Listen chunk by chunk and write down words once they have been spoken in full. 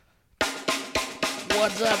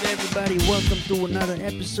What's up, everybody? Welcome to another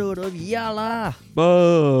episode of Yala.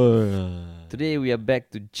 Today we are back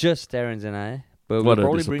to just Terrence and I, but we'll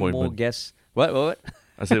probably bring more guests. What?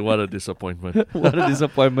 I said, what a disappointment. What a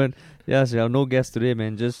disappointment. Yes, we have no guests today,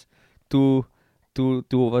 man. Just two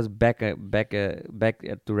of us back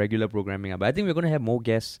to regular programming. But I think we're gonna have more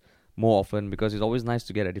guests more often because it's always nice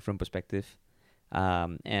to get a different perspective. I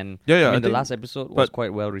mean, the last episode was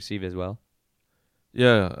quite well received as well.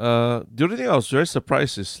 Yeah. The only thing I was very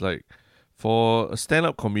surprised is like for a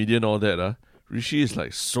stand-up comedian, all that. Rishi is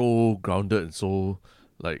like so grounded and so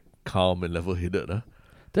like calm and level-headed.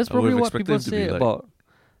 That's probably what people say about.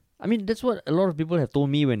 I mean, that's what a lot of people have told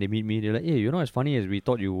me when they meet me. They're like, "Hey, you're not as funny as we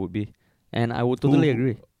thought you would be," and I would totally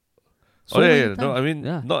agree. No, I mean,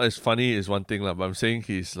 not as funny is one thing, but I'm saying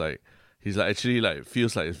he's like actually like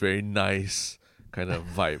feels like it's very nice kind of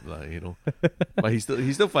vibe, But he's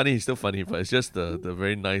still funny, but it's just the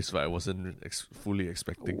very nice vibe I wasn't fully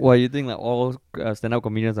expecting. Well, you think like all stand-up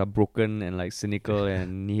comedians are broken and like cynical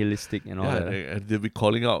and nihilistic and all that? And they'll be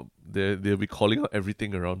calling out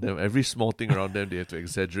everything around them, every small thing around them. They have to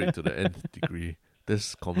exaggerate to the nth degree.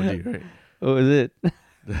 That's comedy, right? Oh, is it?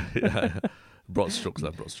 Yeah. Broad strokes.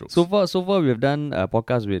 So far we have done a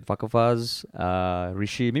podcast with Fakafaz,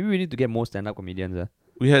 Rishi. Maybe we need to get more stand-up comedians.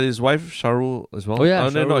 We had his wife Sharu as well. Oh yeah,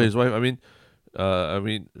 no, not his wife. I mean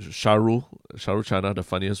Sharu Chana, the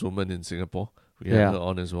funniest woman in Singapore. We had her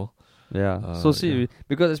on as well. Yeah.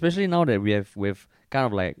 Because especially now that we've kind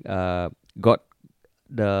of like got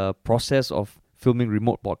the process of filming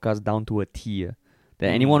remote podcasts down to a T. That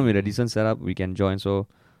anyone with a decent setup we can join. So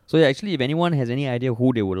yeah, actually, if anyone has any idea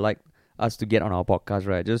who they would like us to get on our podcast,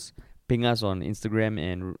 right, just ping us on Instagram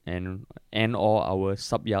and or our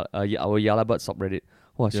Yalabut subreddit.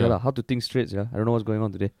 Oh, how to think straight, yeah? I don't know what's going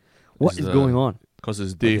on today. What is going on? Because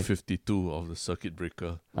it's day 52 of the circuit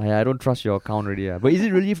breaker. I don't trust your account already. But is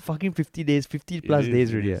it really fucking 50 days, 50 plus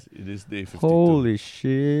days already? It is day 52. Holy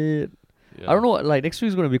shit. Yeah. I don't know, like next week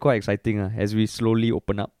is going to be quite exciting as we slowly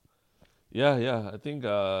open up. Yeah. I think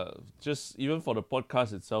just even for the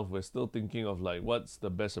podcast itself, we're still thinking of like what's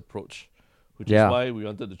the best approach, which is why we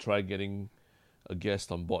wanted to try getting a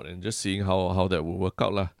guest on board and just seeing how that will work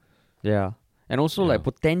out. Yeah. And also like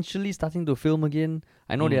potentially starting to film again.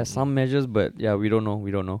 I know there are some measures, but we don't know.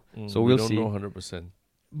 So we'll see. We don't know 100%.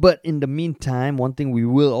 But in the meantime, one thing we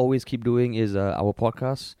will always keep doing is our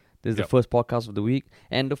podcast. This is the first podcast of the week.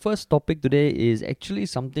 And the first topic today is actually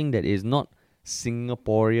something that is not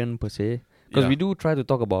Singaporean per se. Because we do try to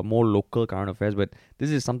talk about more local current affairs, but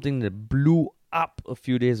this is something that blew up a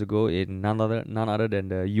few days ago in none other than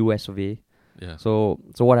the US of A. Yeah. So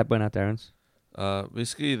what happened, Terrence?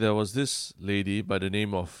 Basically, there was this lady by the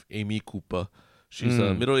name of Amy Cooper. She's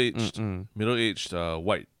a middle-aged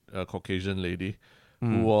white Caucasian lady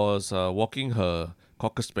who was walking her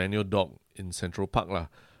Cocker Spaniel dog in Central Park.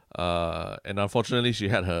 And unfortunately, she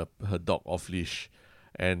had her dog off-leash.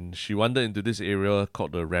 And she wandered into this area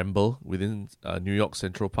called the Ramble within New York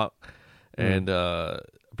Central Park. And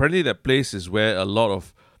apparently that place is where a lot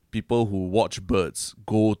of people who watch birds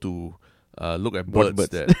go to look at birds.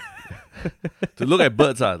 To look at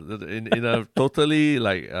birds in a totally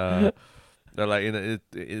like in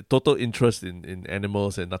a total interest in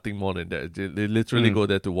animals and nothing more than that. They literally go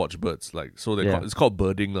there to watch birds. It's called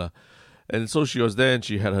birding . And so she was there and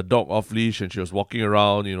she had her dog off leash and she was walking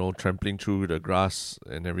around, trampling through the grass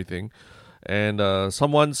and everything. And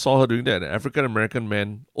someone saw her doing that. An African American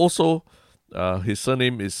man, also his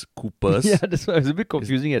surname is Coopers. Yeah, that's why it was a bit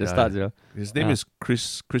confusing at the start. Yeah. His name is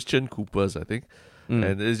Christian Coopers, I think.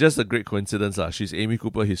 And it's just a great coincidence. She's Amy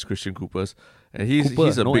Cooper, he's Christian Coopers. And he's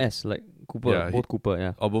a no big S, like Cooper, both Cooper,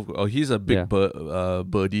 yeah. He's a big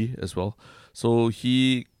birdie as well. So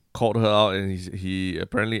he called her out and he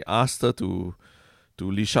apparently asked her to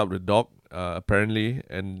leash up the dog, apparently,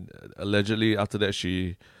 and allegedly after that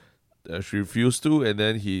she refused to, and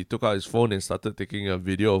then he took out his phone and started taking a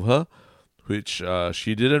video of her, which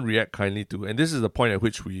she didn't react kindly to. And this is the point at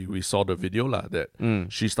which we saw the video that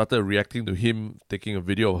she started reacting to him taking a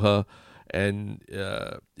video of her, and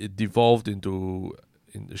it devolved into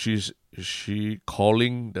she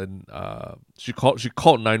calling she called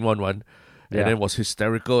 911. And then was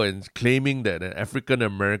hysterical and claiming that an African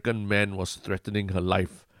American man was threatening her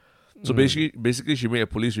life. So basically, she made a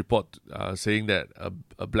police report saying that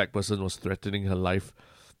a black person was threatening her life.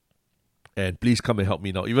 And please come and help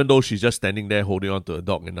me now. Even though she's just standing there holding on to a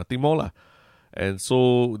dog and nothing more . And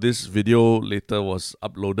so this video later was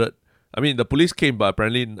uploaded. I mean, the police came, but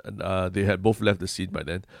apparently they had both left the scene by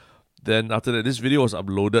then. Then after that, this video was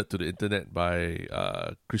uploaded to the internet by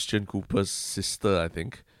Christian Cooper's sister, I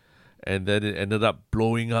think. and then it ended up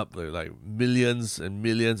blowing up like millions and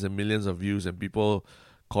millions and millions of views, and people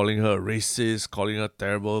calling her racist, calling her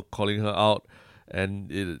terrible, calling her out,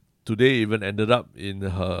 and it today even ended up in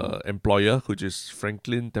her employer, which is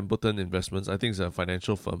Franklin Templeton Investments. I think it's a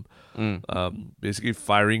financial firm. Basically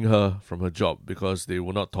firing her from her job because they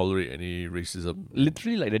will not tolerate any racism.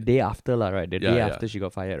 Literally like the day after, right? The day after she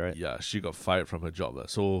got fired, right? Yeah, she got fired from her job.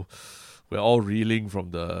 So we're all reeling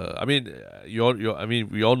from the. I mean,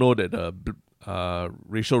 we all know that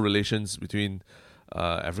racial relations between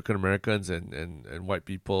African Americans and white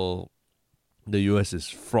people in the US is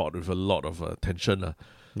fraught with a lot of tension.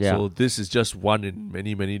 Yeah. So this is just one in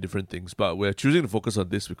many, many different things. But we're choosing to focus on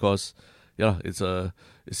this because, it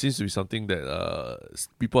seems to be something that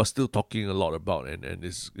people are still talking a lot about, and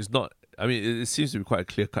it's not. I mean, it seems to be quite a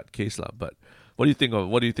clear-cut case, But what do you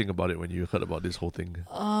think about it when you heard about this whole thing?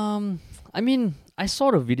 I mean, I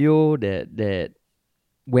saw the video that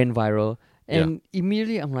went viral, and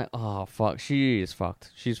immediately I'm like, oh fuck, she is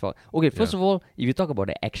fucked. She's fucked. Okay, first of all, if you talk about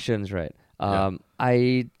the actions, right?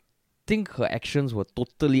 I think her actions were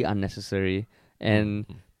totally unnecessary and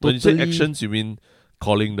when you say actions, you mean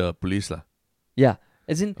calling the police, lah? Yeah,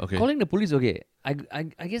 as in calling the police. Okay, I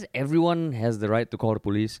guess everyone has the right to call the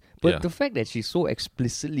police, but the fact that she so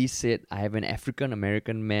explicitly said, "I have an African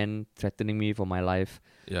American man threatening me for my life,"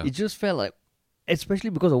 it just felt like, especially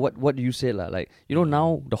because of what you said, lah. Like,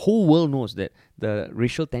 now the whole world knows that the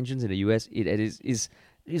racial tensions in the US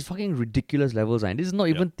is fucking ridiculous levels, and this is not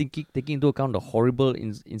even taking into account the horrible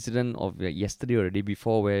incident of yesterday or the day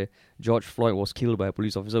before where George Floyd was killed by a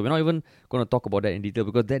police officer. We're not even going to talk about that in detail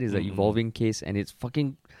because that is an evolving case, and it's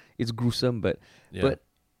gruesome. But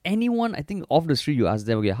anyone, I think, off the street, you ask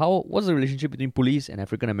them, okay, what's the relationship between police and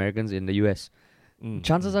African Americans in the US?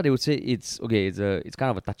 Chances are they would say it's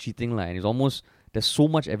kind of a touchy thing, and it's almost, there's so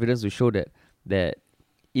much evidence to show that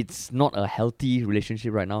it's not a healthy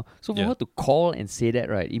relationship right now. So for her to call and say that,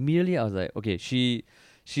 right, immediately I was like, okay,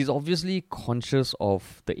 she's obviously conscious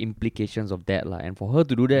of the implications of that, and for her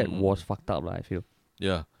to do that was fucked up, I feel.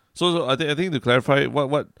 Yeah. So I think to clarify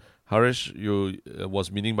what Harish you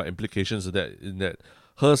was meaning by implications of that, in that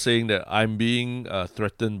her saying that I'm being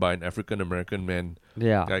threatened by an African American man,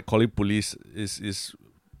 calling police is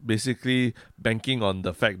basically banking on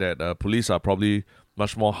the fact that police are probably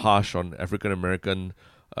much more harsh on African American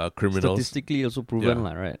criminals. Statistically also proven,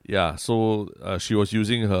 right? Yeah, so she was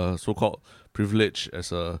using her so-called privilege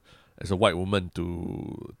as a white woman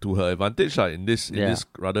to her advantage, in this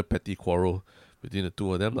rather petty quarrel between the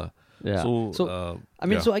two of them, Yeah. So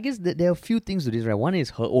I guess that there are a few things to this, right? One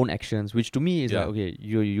is her own actions, which to me is like, okay,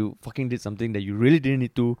 you fucking did something that you really didn't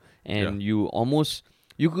need to, and you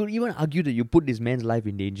could even argue that you put this man's life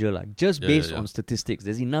in danger, just based on statistics.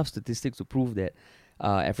 There's enough statistics to prove that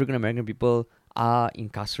African American people are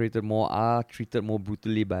incarcerated more, are treated more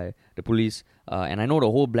brutally by the police. And I know the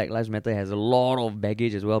whole Black Lives Matter has a lot of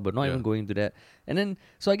baggage as well, but not even going into that. And then,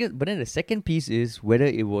 so I guess, but then the second piece is whether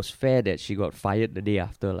it was fair that she got fired the day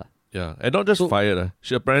after. Yeah, and not just fired.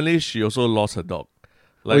 She also lost her dog.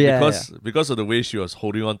 Because of the way she was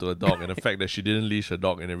holding on to her dog and the fact that she didn't leash her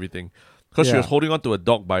dog and everything. Because she was holding on to a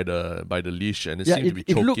dog by the leash, and it seemed to be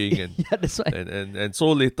choking. That's right. And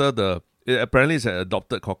so later apparently it's an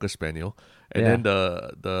adopted Cocker Spaniel, and then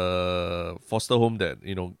the foster home that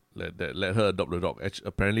that let her adopt the dog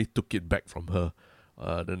apparently took it back from her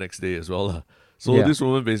the next day as well. So this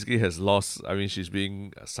woman basically has lost. I mean, she's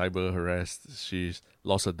being cyber harassed. She's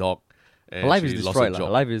lost her dog. And her life is destroyed. Her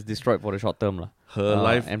life is destroyed for the short term. Her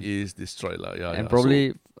life is destroyed. And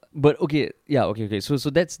probably. But okay. So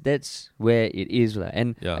that's where it is,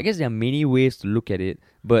 and I guess there are many ways to look at it.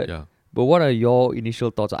 But what are your initial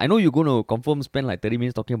thoughts? I know you're going to confirm spend like 30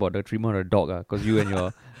 minutes talking about the treatment of the dog, because you and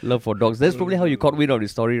your love for dogs. That's probably how you caught wind of the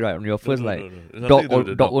story, right? On your first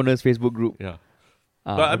dog owners Facebook group. Yeah.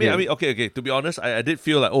 But I mean, okay. To be honest, I did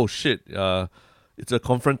feel like, oh shit, it's a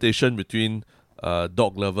confrontation between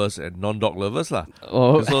dog lovers and non-dog lovers, lah.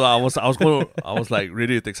 Oh. So I was like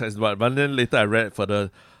ready to take sides, but then later I read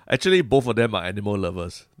further. Actually, both of them are animal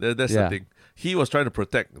lovers. That's the thing. He was trying to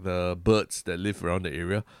protect the birds that live around the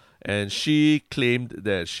area, and she claimed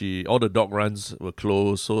that all the dog runs were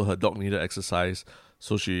closed, so her dog needed exercise.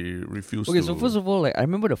 So she refused to... Okay, so first of all, I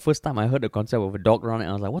remember the first time I heard the concept of a dog run, and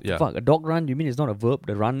I was like, what the fuck? A dog run? You mean it's not a verb?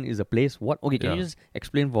 The run is a place? What? Okay, can you just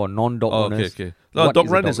explain for non-dog owners? Okay. No, dog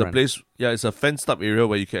run is a place... Yeah, it's a fenced-up area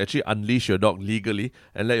where you can actually unleash your dog legally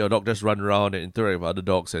and let your dog just run around and interact with other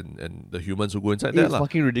dogs and the humans who go inside there. It's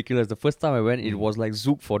fucking ridiculous. The first time I went, it was like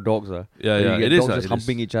Zouk for dogs. Yeah, you get dogs just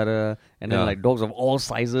humping each other, and then like dogs of all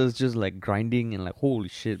sizes just like grinding and like holy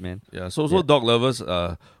shit, man. Yeah, so dog lovers,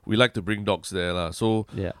 we like to bring dogs there lah. So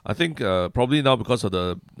I think probably now because of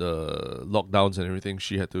the lockdowns and everything,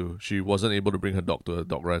 she wasn't able to bring her dog to a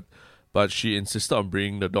dog run, but she insisted on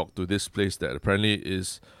bringing the dog to this place that apparently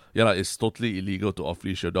is it's totally illegal to off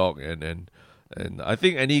leash your dog, and I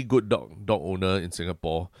think any good dog owner in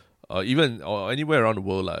Singapore, even or anywhere around the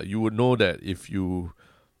world you would know that if you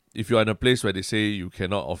are in a place where they say you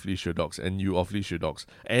cannot off-leash your dogs and you off-leash your dogs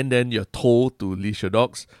and then you're told to leash your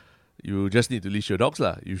dogs, you just need to leash your dogs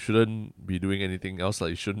lah. You shouldn't be doing anything else.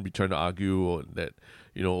 You shouldn't be trying to argue or that,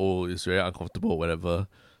 it's very uncomfortable or whatever.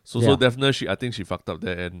 So definitely I think she fucked up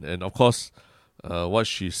there. And of course, what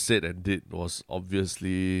she said and did was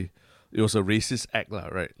obviously, it was a racist act lah,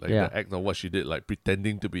 right? Like the act of what she did, like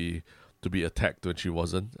pretending to be attacked when she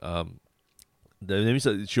wasn't. That means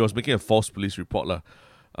that she was making a false police report lah.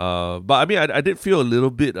 But I mean, I did feel a little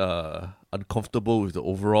bit uncomfortable with the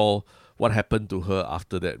overall what happened to her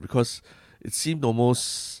after that, because it seemed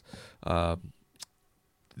almost she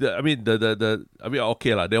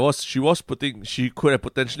could have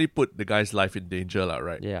potentially put the guy's life in danger lah,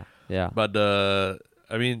 right? Yeah. But I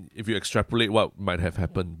mean, if you extrapolate what might have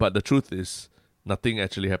happened, but the truth is nothing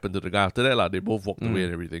actually happened to the guy after that lah. They both walked away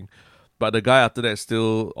and everything. But the guy after that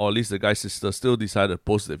still, or at least the guy's sister, still decided to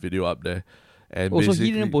post the video up there. And so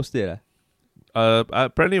he didn't post it?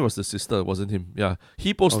 Apparently it was the sister, it wasn't him. Yeah.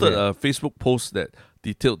 He posted a Facebook post that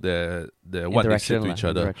detailed their what they said to each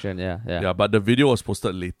other. Yeah, but the video was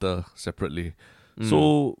posted later, separately.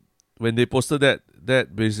 So when they posted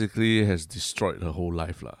that basically has destroyed her whole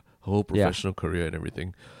life, her whole professional career and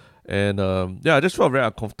everything. And I just felt very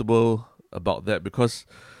uncomfortable about that, because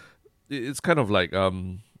it's kind of like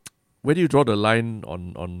where do you draw the line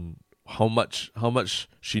on how much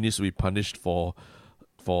she needs to be punished for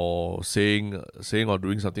saying or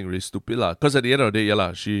doing something really stupid lah. Because at the end of the day,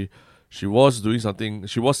 she was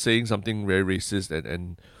saying something very racist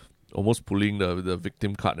and almost pulling the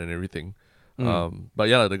victim card and everything. But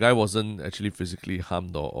the guy wasn't actually physically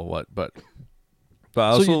harmed or what. But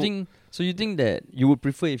also, so you think that you would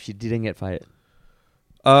prefer if she didn't get fired?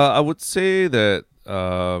 I would say that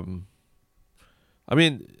I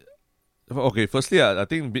mean, okay, firstly, I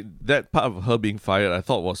think that part of her being fired, I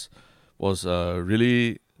thought was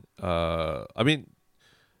really. I mean,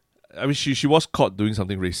 she was caught doing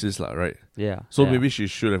something racist, lah, right? Yeah. So maybe she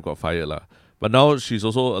should have got fired, lah. But now she's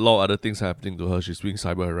also a lot of other things happening to her. She's being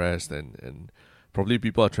cyber harassed, and probably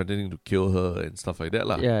people are threatening to kill her and stuff like that,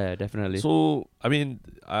 lah. Yeah, definitely. So I mean,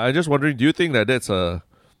 I'm just wondering, do you think that this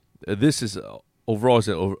is overall is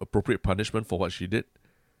an appropriate punishment for what she did?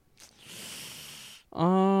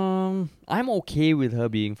 I'm okay with her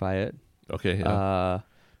being fired. Okay. Yeah.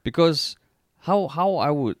 Because how I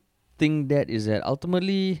would think that is that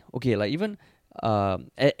ultimately, okay, like even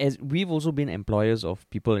as we've also been employers of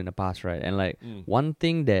people in the past, right? And like one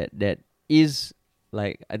thing that is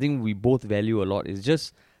like I think we both value a lot is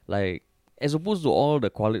just like, as opposed to all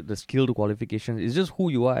the skilled qualifications, it's just who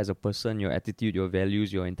you are as a person, your attitude, your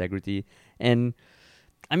values, your integrity. And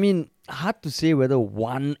I mean, hard to say whether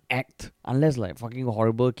one act, unless like fucking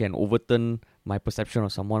horrible, can overturn my perception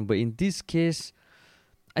of someone. But in this case,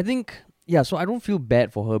 I think, so I don't feel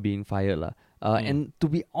bad for her being fired lah. And to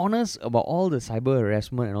be honest about all the cyber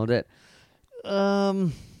harassment and all that,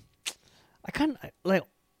 I can't, like,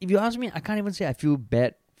 if you ask me, I can't even say I feel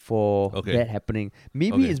bad for that happening.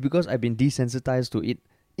 Maybe it's because I've been desensitized to it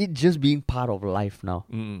just being part of life now.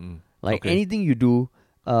 Like anything you do,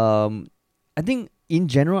 I think in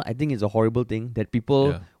general, I think it's a horrible thing that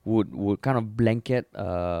people would kind of blanket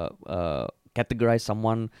categorize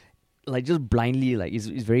someone like just blindly, like it's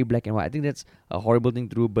very black and white. I think that's a horrible thing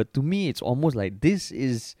to do. But to me, it's almost like this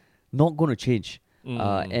is not going to change.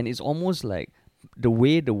 And it's almost like the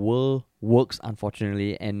way the world works,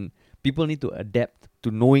 unfortunately, and people need to adapt to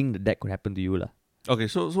knowing that could happen to you lah. Okay,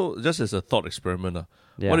 so just as a thought experiment,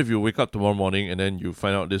 what if you wake up tomorrow morning and then you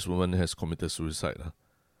find out this woman has committed suicide?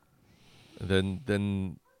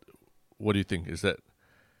 Then what do you think? Is that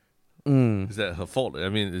her fault? I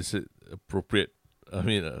mean, is it appropriate? I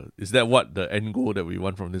mean, is that what the end goal that we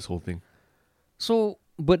want from this whole thing? So,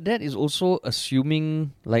 but that is also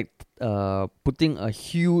assuming like putting a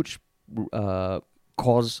huge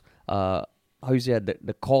cause. How you say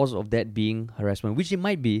the cause of that being harassment, which it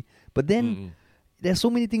might be, but then there's so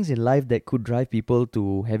many things in life that could drive people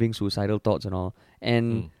to having suicidal thoughts and all.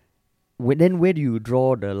 And then where do you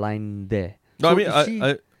draw the line there? No, so I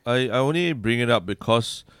mean, I only bring it up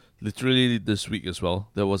because literally this week as well,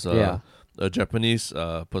 there was a Japanese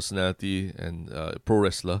personality and pro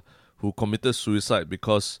wrestler who committed suicide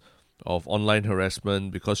because online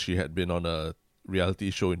harassment because she had been on a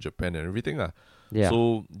reality show in Japan and everything. Yeah.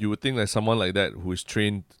 So you would think that someone like that who is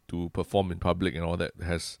trained to perform in public and all that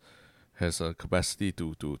has a capacity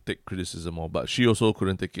to take criticism or, but she also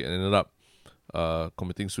couldn't take it and ended up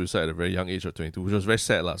committing suicide at a very young age of 22, which was very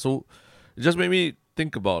sad lah. So it just made me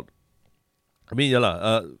think about, I mean,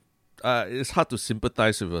 it's hard to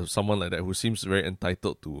sympathize with someone like that who seems very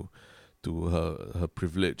entitled to her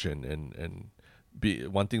privilege and be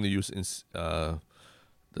wanting to use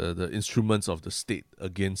the instruments of the state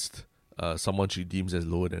against someone she deems as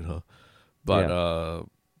lower than her.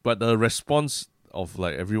 But the response of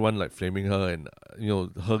like everyone like flaming her and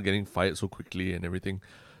her getting fired so quickly and everything,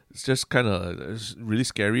 it's just kind of really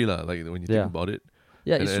scary lah. Like when you think about it.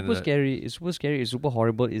 Yeah, it's super scary. It's super scary. It's super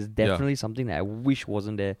horrible. It's definitely something that I wish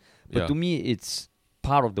wasn't there. But to me, it's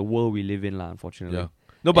part of the world we live in lah. Unfortunately. Yeah.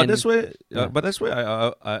 No, but that's where. But that's where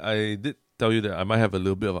I did tell you that I might have a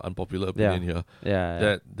little bit of an unpopular opinion here.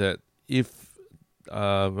 Yeah. That if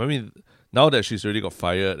I mean, now that she's already got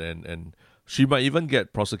fired and she might even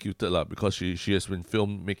get prosecuted lah, because she has been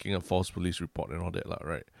filmed making a false police report and all that lah,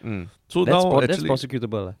 right? So that's now that's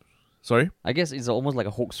prosecutable lah. Sorry? I guess it's almost like a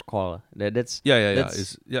hoax call. That's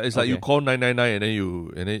It's like you call 999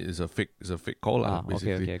 and then it's a fake call lah,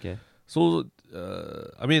 basically. Okay. So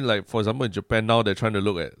I mean, like for example in Japan now they're trying to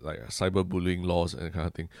look at like cyberbullying laws and that kind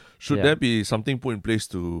of thing. Should there be something put in place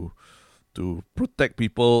to protect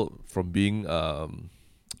people from being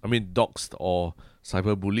doxed or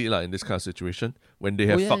cyberbullied lah in this kind of situation when they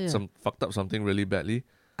have fucked up something really badly?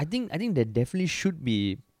 I think there definitely should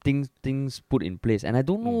be things put in place, and I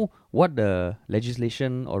don't know what the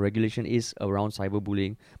legislation or regulation is around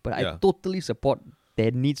cyberbullying, but I totally support there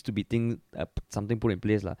needs to be something put in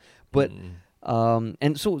place lah. But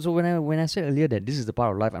and so when I said earlier that this is the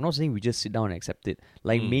part of life, I'm not saying we just sit down and accept it.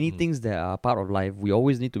 Like many things that are part of life, we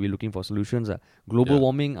always need to be looking for solutions. Global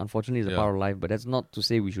warming, unfortunately, is a part of life, but that's not to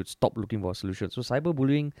say we should stop looking for solutions. So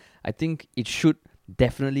cyberbullying, I think it should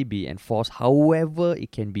definitely be enforced however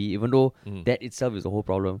it can be, even though that itself is the whole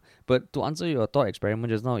problem. But to answer your thought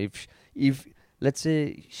experiment just now, if let's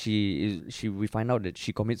say we find out that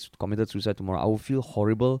she committed suicide tomorrow, I would feel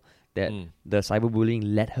horrible that the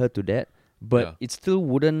cyberbullying led her to that. But it still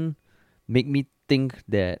wouldn't make me think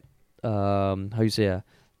that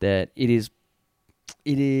that it is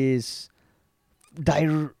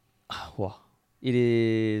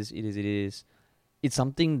it's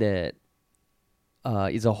something that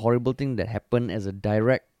it's a horrible thing that happened as a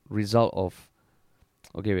direct result of.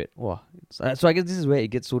 Okay, wait. Wow. So I guess this is where it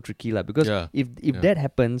gets so tricky, lah. Because if that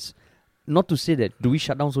happens, not to say that, do we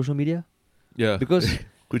shut down social media? Yeah. Because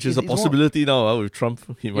which is a possibility now with Trump.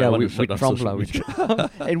 He might want to shut down Trump social media.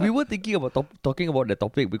 And we were thinking about talking about the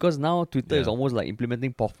topic because now Twitter is almost like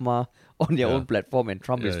implementing POFMA on their own platform, and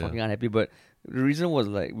Trump is fucking unhappy. But the reason was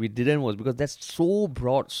like we didn't was because that's so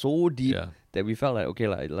broad, so deep that we felt like okay,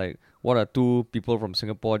 like what are two people from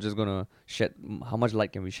Singapore just gonna shed? How much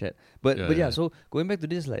light can we shed? But so going back to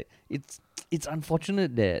this, like it's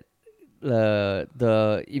unfortunate that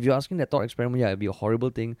if you're asking that thought experiment, it'd be a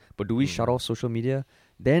horrible thing. But do we shut off social media?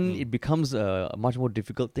 Then it becomes a much more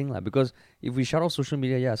difficult thing, like, because if we shut off social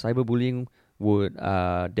media, cyberbullying would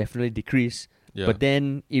definitely decrease. Yeah. But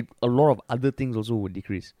then a lot of other things also would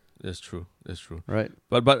decrease. That's true. Right.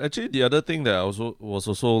 But actually the other thing that I was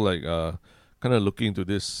also like kind of looking into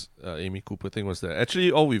this Amy Cooper thing was that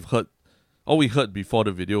actually all we heard before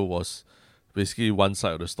the video was basically one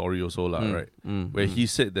side of the story also right? Where he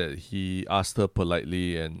said that he asked her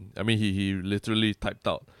politely, and I mean he literally typed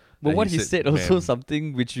out. But what he said also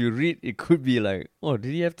something which you read, it could be like, oh,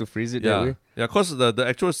 did he have to phrase it that way? Yeah, because the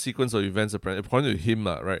actual sequence of events, according to him,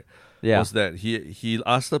 right, was that he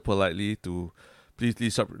asked her politely to please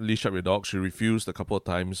leash up your dog. She refused a couple of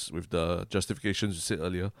times with the justifications you said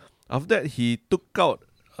earlier. After that, he took out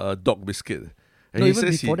a dog biscuit. And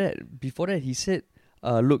before that, he said,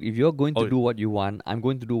 look, if you're going to do what you want, I'm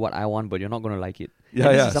going to do what I want, but you're not going to like it.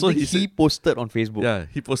 So he posted on Facebook. Yeah,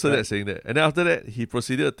 he posted that saying that. And then after that, he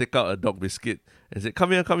proceeded to take out a dog biscuit and said,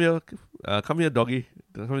 come here, doggy. Come here,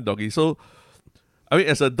 doggy. So, I mean,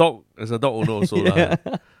 as a dog owner also,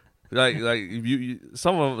 like if you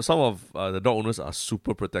some of the dog owners are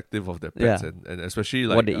super protective of their pets and especially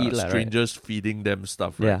like what they eat, strangers feeding them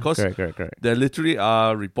stuff, right? Because correct. There literally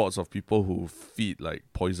are reports of people who feed, like,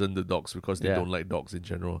 poison the dogs because they don't like dogs in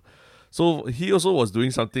general. So he also was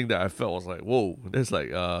doing something that I felt was like, whoa, that's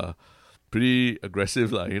like pretty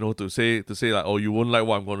aggressive, like, to say like, oh, you won't like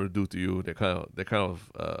what I'm going to do to you, that kind of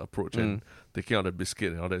approach, and taking out the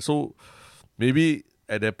biscuit and all that. So maybe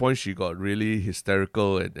at that point she got really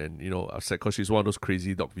hysterical and upset because she's one of those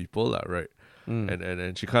crazy dog people, right?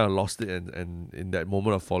 and she kind of lost it, and in that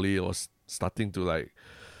moment of folly, it was starting to like,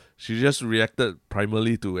 she just reacted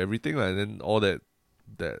primarily to everything, and then all that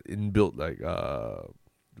inbuilt like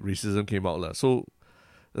racism came out lah. So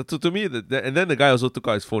to me, and then the guy also took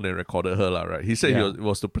out his phone and recorded her lah, right? He said it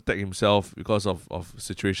was to protect himself because of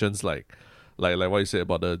situations like what you said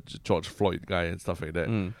about the George Floyd guy and stuff like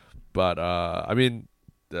that. But I mean,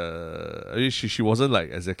 she wasn't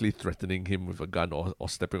like exactly threatening him with a gun or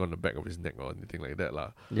stepping on the back of his neck or anything like that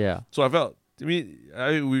lah. Yeah. So I felt,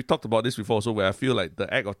 we talked about this before also, where I feel like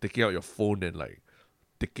the act of taking out your phone and like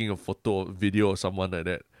taking a photo or video of someone like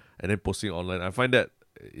that and then posting it online, I find that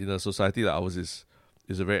in a society like ours is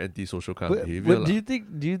a very antisocial kind of behavior. But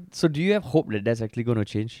do you have hope that that's actually going to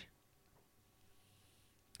change?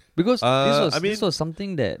 Because this was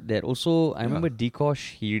something that also, I remember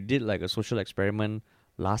Dikosh, he did like a social experiment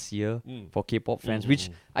last year for K-pop fans,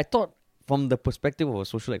 which I thought from the perspective of a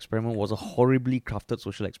social experiment was a horribly crafted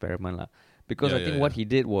social experiment lah. Because I think what he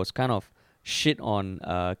did was kind of shit on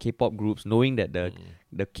K-pop groups, knowing that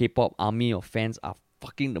the K-pop army of fans are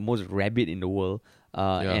fucking the most rabid in the world,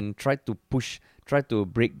 and tried to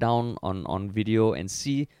break down on video and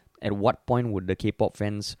see at what point would the K-pop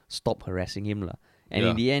fans stop harassing him lah. And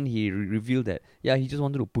in the end, he revealed that, he just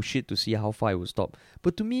wanted to push it to see how far it would stop.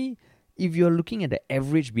 But to me, if you're looking at the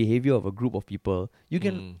average behavior of a group of people, you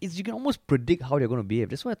can almost predict how they're going to behave.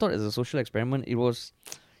 That's why I thought as a social experiment, it was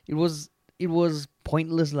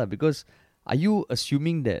pointless lah. Because are you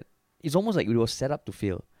assuming that it's almost like it was set up to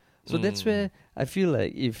fail? So that's where I feel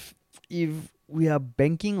like if we are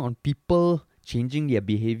banking on people changing their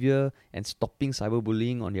behavior and stopping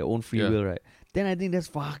cyberbullying on their own free will, right? Then I think that's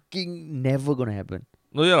fucking never gonna happen.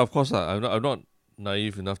 No, yeah, of course. I'm not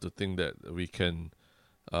naive enough to think that we can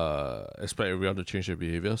expect everyone to change their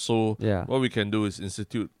behavior. So what we can do is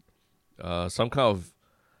institute some kind of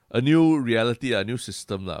a new reality, a new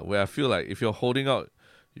system where I feel like if you're holding out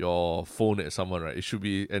your phone at someone, right, it should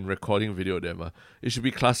be, and recording video of them, it should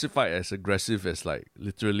be classified as aggressive as like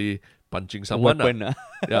literally punching someone.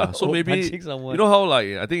 Yeah, so maybe you know how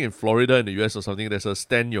like I think in Florida in the US or something, there's a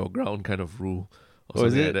stand your ground kind of rule or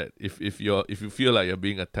something like that. If you feel like you're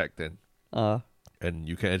being attacked, then and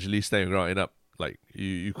you can actually stand your ground, end up like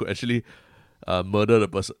you could actually murder the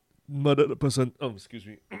person. Oh, excuse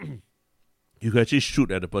me. You could actually shoot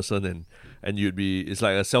at the person, and it's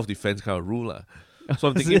like a self-defense kind of rule lah. So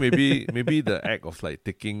I'm thinking maybe the act of like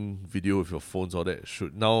taking video with your phones or that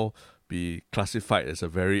should now be classified as a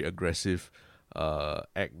very aggressive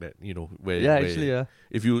act that, where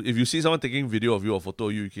if you see someone taking video of you or photo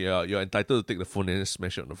of you, you're entitled to take the phone and just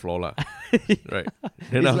smash it on the floor lah. Right.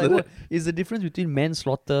 Then it's like is the difference between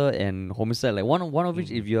manslaughter and homicide, like one of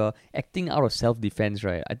which, if you're acting out of self-defense,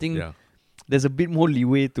 right, I think there's a bit more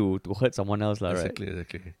leeway to hurt someone else lah, right?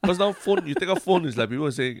 Exactly. Because now you take a phone, it's like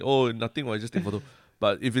people say, oh, nothing, I just take photo.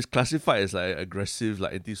 But if it's classified as like aggressive,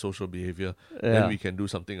 like antisocial behavior, then we can do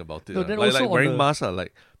something about it. No, like wearing masks,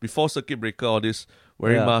 like before circuit breaker, all this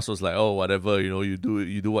wearing masks was like, oh, whatever, you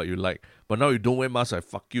do what you like. But now you don't wear masks, I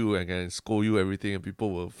fuck you and can scold you everything, and people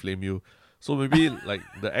will flame you. So maybe like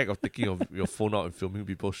the act of taking your phone out and filming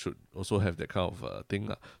people should also have that kind of thing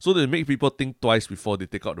lah. So they make people think twice before they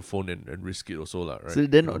take out the phone and risk it also lah, right? So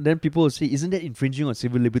then people will say, isn't that infringing on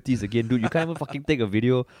civil liberties again, dude? You can't even fucking take a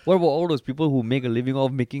video. What about all those people who make a living off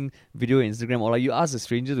making video on Instagram? Or like you ask a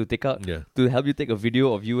stranger to take out to help you take a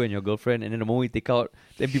video of you and your girlfriend, and then the moment you take out,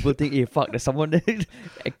 then people think, hey, fuck, there's someone there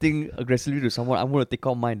acting aggressively to someone, I'm gonna take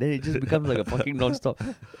out mine. Then it just becomes like a fucking non-stop.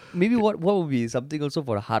 Maybe what would be something also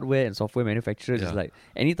for the hardware and software manufacturers is like,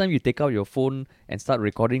 anytime you take out your phone and start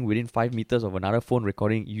recording within 5 meters of another phone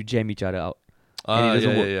recording, you jam each other out. And it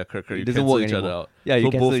doesn't work. Correct. It doesn't work anymore. Yeah, you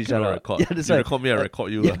cancel each other out. Record. Yeah, that's right. You record me, I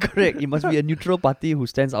record you. Yeah, correct. It must be a neutral party who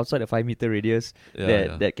stands outside a 5-meter radius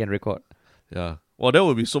that can record. Yeah. Well, that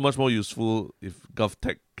would be so much more useful if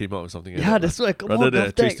GovTech came out with something like that. Yeah, that's why. Rather than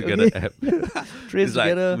a Trace Together app. Trace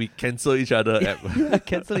Together. Like we cancel each other app.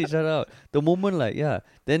 Cancel each other out. The moment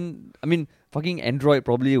then, I mean, fucking Android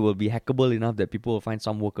probably will be hackable enough that people will find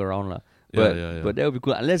some workaround lah. But that would be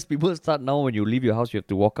cool. Unless people start now, when you leave your house, you have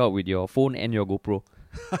to walk out with your phone and your GoPro.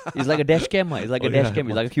 It's like a dash cam. It's like a dash cam.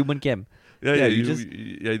 It's like a human cam.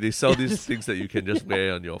 They sell these things that you can just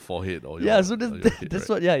wear on your forehead or your so that's head,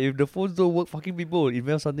 what. Yeah, if the phones don't work, fucking people will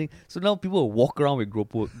invent something. So now people will walk around with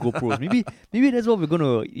GoPros. Maybe that's what we're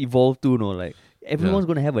gonna evolve to. Like everyone's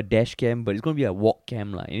gonna have a dash cam, but it's gonna be a walk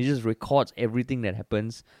cam and it just records everything that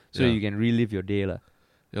happens, so you can relive your day lah.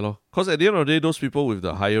 Because at the end of the day, those people with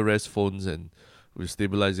the higher res phones and with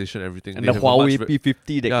stabilization, everything. And the Huawei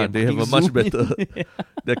P50, they have a much better.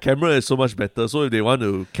 Their camera is so much better. So if they want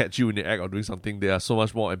to catch you in the act of doing something, they are so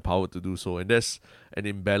much more empowered to do so. And that's an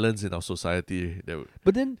imbalance in our society.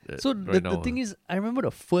 But then, the thing is, I remember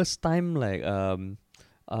the first time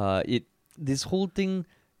this whole thing.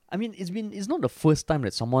 I mean, it's not the first time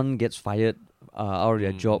that someone gets fired out of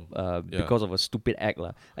their job because of a stupid act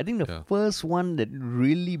lah. I think the first one that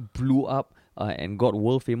really blew up and got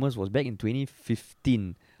world famous was back in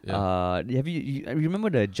 2015. Have you remember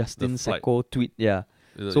the Justin Sacco tweet? Yeah.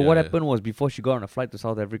 So what happened was, before she got on a flight to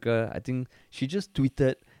South Africa, I think she just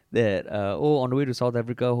tweeted that on the way to South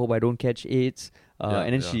Africa, hope I don't catch AIDS.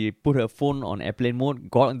 And then she put her phone on airplane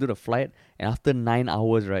mode, got into the flight, and after 9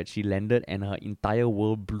 hours, right, she landed and her entire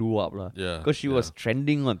world blew up lah. Because she was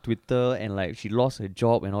trending on Twitter and like she lost her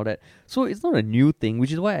job and all that. So it's not a new thing,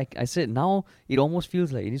 which is why I said now it almost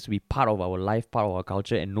feels like it needs to be part of our life, part of our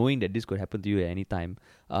culture, and knowing that this could happen to you at any time.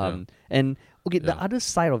 And okay, the other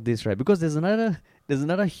side of this, right, because there's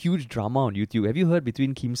another huge drama on YouTube. Have you heard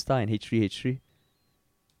between Keemstar and H3H3?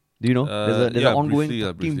 Do you know? There's an ongoing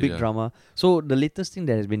big drama. So the latest thing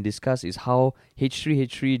that has been discussed is how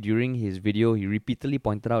H3H3, during his video, he repeatedly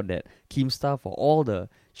pointed out that Keemstar, for all the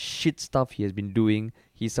shit stuff he has been doing,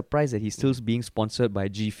 he's surprised that he's still being sponsored by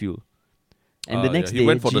G Fuel. And the next day, he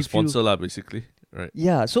went for the sponsor lah, basically. Right.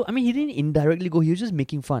 Yeah, so I mean, he didn't indirectly go. He was just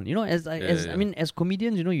making fun. You know, as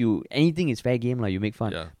comedians, you know, anything is fair game, like you make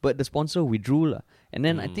fun. But the sponsor withdrew, and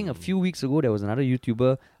then I think a few weeks ago there was another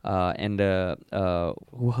YouTuber, and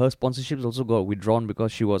who her sponsorships also got withdrawn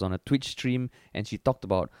because she was on a Twitch stream and she talked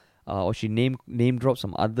about, or she name dropped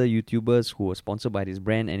some other YouTubers who were sponsored by this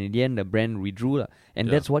brand, and in the end the brand withdrew, and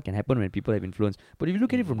that's what can happen when people have influence. But if you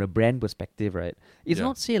look at it from the brand perspective, right, it's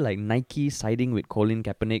not, say, like Nike siding with Colin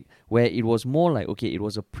Kaepernick, where it was more like, okay, it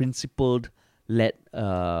was a principled led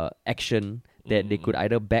action that they could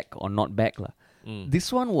either back or not back lah.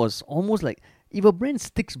 This one was almost like, if a brand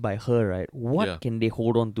sticks by her, right, what can they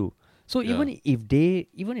hold on to? So even if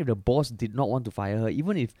the boss did not want to fire her,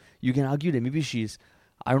 even if you can argue that maybe she's,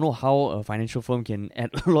 I don't know how a financial firm can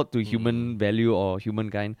add a lot to human value or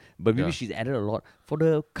humankind, but maybe she's added a lot. For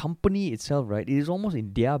the company itself, right, it is almost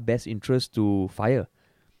in their best interest to fire.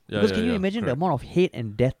 Because can you imagine the amount of hate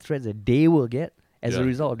and death threats that they will get as a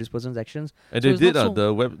result of this person's actions? And so they did,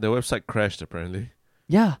 the website crashed apparently.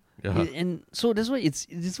 Yeah. And so that's why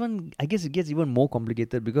this one, I guess it gets even more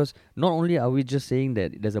complicated, because not only are we just saying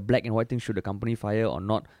that there's a black and white thing, should the company fire or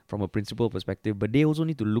not from a principle perspective, but they also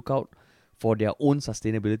need to look out for their own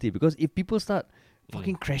sustainability. Because if people start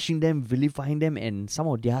fucking crashing them, vilifying them, and some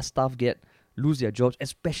of their staff lose their jobs,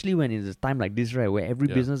 especially when it's a time like this, right, where every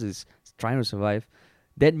business is trying to survive,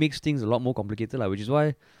 that makes things a lot more complicated, which is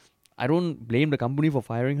why I don't blame the company for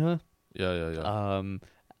firing her.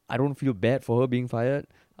 I don't feel bad for her being fired.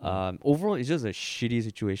 Overall, it's just a shitty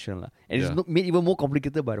situation. And it's made even more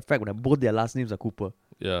complicated by the fact that both their last names are Cooper.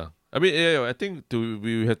 Yeah. I mean, I think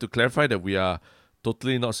we have to clarify that we are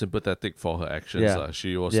totally not sympathetic for her actions.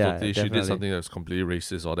 She was she did something that was completely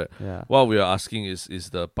racist or that. What we are asking is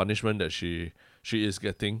the punishment that she is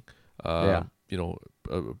getting,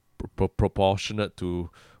 proportionate to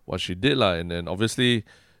what she did. And then obviously,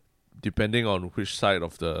 depending on which side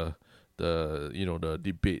of the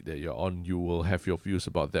debate that you're on, you will have your views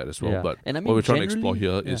about that as well. But and I mean, what we're trying to explore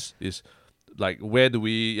here is like, where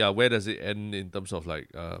does it end in terms of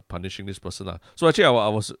like punishing this person? So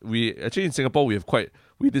actually in Singapore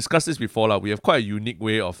we discussed this before. We have quite a unique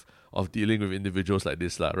way of dealing with individuals like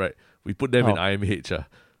this, right? We put them in IMH.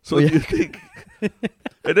 So do you think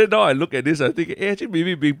and then now I look at this, I think, actually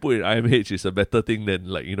maybe being put in IMH is a better thing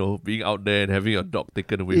than being out there and having your dog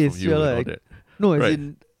taken away from you and all that. No, as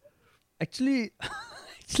in actually,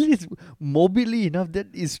 it's morbidly enough that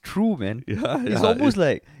is true, man. It's almost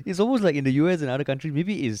like in the US and other countries,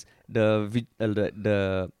 maybe is the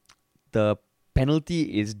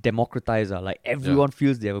penalty is democratized. Like everyone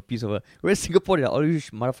feels they have a piece of her. Whereas Singapore, they're all,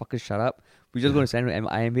 motherfuckers, shut up. We're just going to send her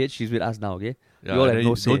IMH. She's with us now, okay? Yeah, you all have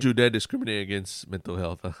no say. Don't you dare discriminate against mental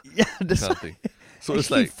health. Yeah, that's kind of thing. So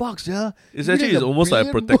it's like, fucks, it's actually almost like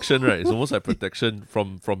a protection, right? It's almost like protection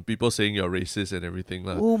from people saying you're racist and everything.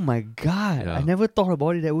 Oh my God. I never thought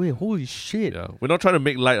about it that way. Holy shit. Yeah. We're not trying to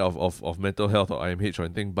make light of mental health or IMH or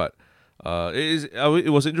anything, but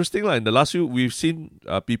it was interesting. In the last few, we've seen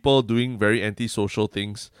people doing very antisocial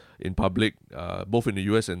things in public, both in the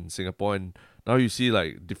US and Singapore, and now you see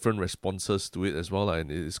different responses to it as well.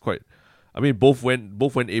 And it's quite, I mean, both went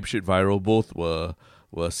apeshit viral, both were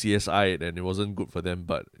CSI'd, and it wasn't good for them.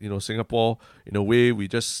 But Singapore, in a way, we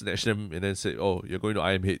just snatched them and then said, "Oh, you're going to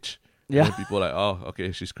IMH." And then people are like, "Oh,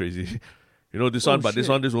 okay, she's crazy." You know, this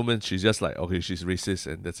this woman, she's just like, okay, she's racist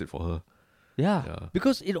and that's it for her. Yeah,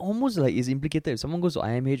 because it almost like is implicated. If someone goes to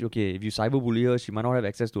IMH, okay, if you cyberbully her, she might not have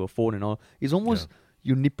access to a phone and all. It's almost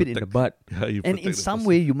you nip it in the butt. And in some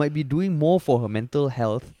way, you might be doing more for her mental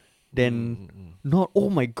health than not. Oh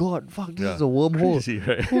my god, fuck, this is a wormhole. Crazy,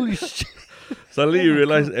 right? Holy shit. Suddenly you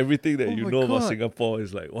realize everything that you know about Singapore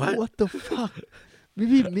is like, what? What the fuck?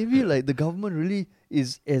 Maybe like the government really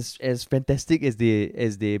is as fantastic as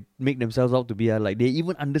they make themselves out to be. Like they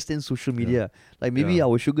even understand social media. Like maybe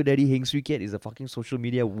our sugar daddy Heng Swee Kiat is a fucking social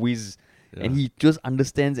media whiz. And he just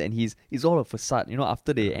understands, and he's all a facade. You know,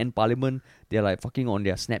 after they end parliament, they're like fucking on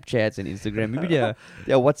their Snapchats and Instagram. Maybe their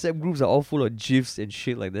WhatsApp groups are all full of GIFs and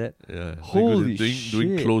shit like that. Yeah, holy shit.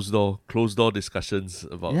 Doing closed door discussions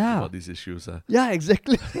about these issues. Yeah,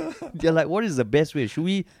 exactly. They're like, what is the best way? Should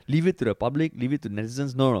we leave it to the public, leave it to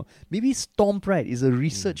netizens? No. Maybe Stomp Right is a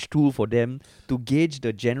research tool for them to gauge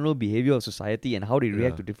the general behavior of society and how they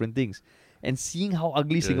react to different things. And seeing how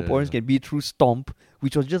ugly Singaporeans can be through Stomp,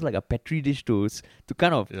 which was just like a petri dish to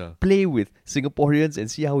kind of play with Singaporeans and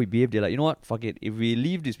see how we behave. They're like, you know what, fuck it. If we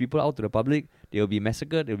leave these people out to the public, they'll be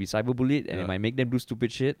massacred, they'll be cyberbullied, and it might make them do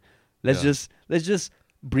stupid shit. Let's just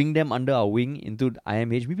bring them under our wing into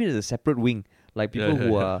IMH. Maybe there's a separate wing, like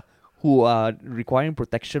people who are requiring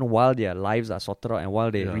protection while their lives are sorted out and while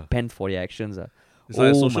they repent for their actions. It's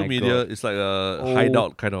like social media. God. It's like a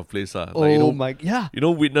hideout kind of place. Like, you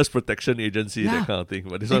know, witness protection agency, that kind of thing.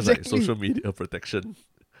 But this one's like social media protection.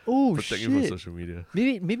 Oh, protecting from social media.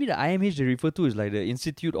 Maybe the IMH they refer to is like the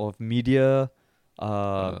Institute of Media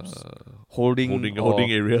holding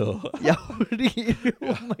area. Yeah, holding area.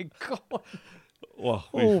 Oh my god. Wow,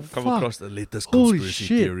 we've come across the latest conspiracy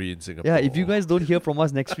theory in Singapore. Yeah, if you guys don't hear from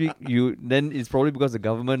us next week, then it's probably because the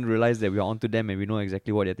government realized that we're onto them and we know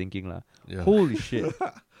exactly what they're thinking. Yeah. Holy shit.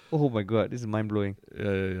 Oh my god, this is mind-blowing.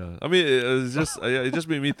 Yeah. I mean, it just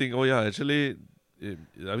made me think, actually,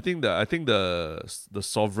 I think the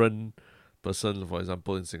sovereign person, for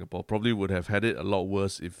example, in Singapore, probably would have had it a lot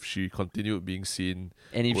worse if she continued being seen.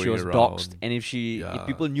 And if she was doxxed, and if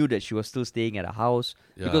people knew that she was still staying at a house.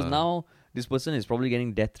 Because now this person is probably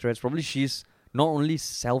getting death threats. Probably she's not only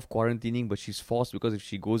self-quarantining, but she's forced because if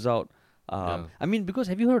she goes out... I mean, because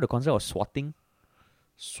have you heard of the concept of swatting?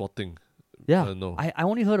 Swatting? Yeah. No. I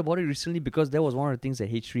only heard about it recently because that was one of the things that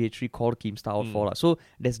H3 called Keemstar out for. So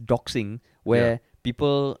there's doxing where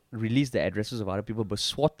people release the addresses of other people, but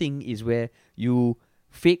swatting is where you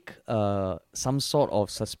fake some sort of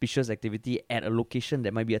suspicious activity at a location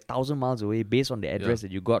that might be 1,000 miles away based on the address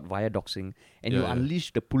that you got via doxing, and you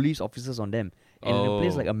unleash the police officers on them. And in a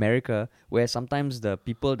place like America, where sometimes the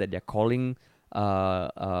people that they're calling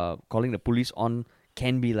the police on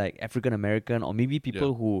can be like African American or maybe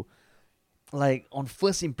people who, like, on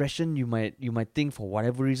first impression you might think for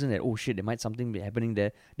whatever reason that, oh shit, there might something be happening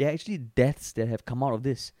there. There are actually deaths that have come out of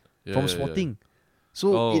this from swatting.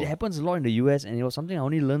 So it happens a lot in the US, and it was something I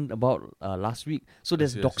only learned about last week. So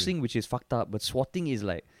there's doxing, which is fucked up, but swatting is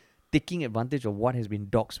like taking advantage of what has been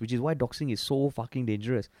doxed, which is why doxing is so fucking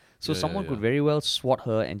dangerous. So someone could very well swat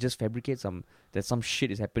her and just fabricate that some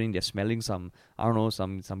shit is happening. They're smelling some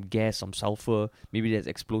gas, some sulfur, maybe there's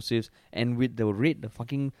explosives. And with the rate, the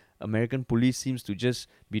fucking American police seems to just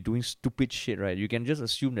be doing stupid shit, right? You can just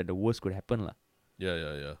assume that the worst could happen.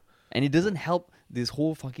 Yeah. And it doesn't help this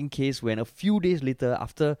whole fucking case when a few days later,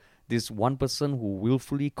 after this one person who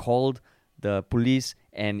willfully called the police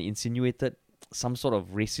and insinuated some sort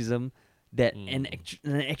of racism, that an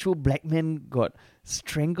actual black man got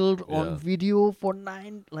strangled on video for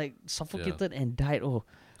 9, like suffocated and died. Oh,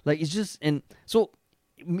 like it's just, and so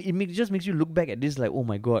it just makes you look back at this like, oh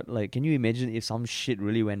my god, like can you imagine if some shit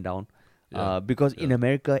really went down? Because in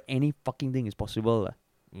America, any fucking thing is possible.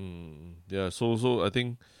 So I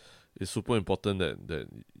think it's super important that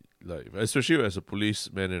like, especially as a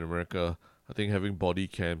policeman in America, I think having body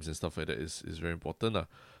cams and stuff like that is very important.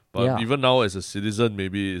 But even now as a citizen,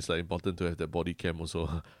 maybe it's like important to have that body cam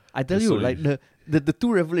also. I tell you, like the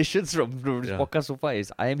two revelations from this podcast so far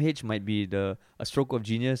is IMH might be a stroke of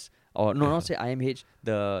genius, or not say IMH,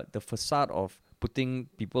 the facade of putting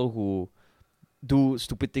people who do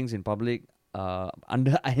stupid things in public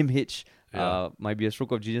under IMH might be a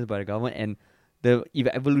stroke of genius by the government, and the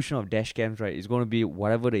evolution of dash cams, right, is going to be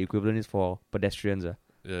whatever the equivalent is for pedestrians.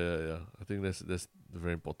 Yeah. I think that's the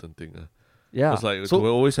very important thing. Yeah. It's like to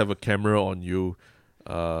always have a camera on you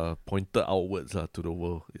pointed outwards to the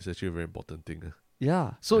world. It's actually a very important thing.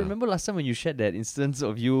 Yeah. So remember last time when you shared that instance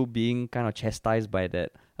of you being kind of chastised by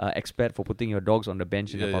that expat for putting your dogs on the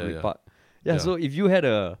bench in the public park? Yeah, so if you had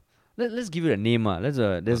let's give it a name.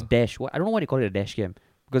 There's dash. I don't know why they call it a dash cam.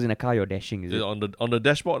 Because in a car you're dashing, is it? On the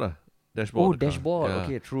dashboard. Dashboard. Oh, of the car. dashboard. Yeah.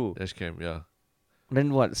 Okay, true. Dash cam. Yeah.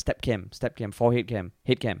 Then what? Step cam, forehead cam,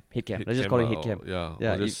 head cam. Let's just call it head cam. Yeah.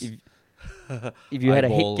 Yeah. Or just If you had a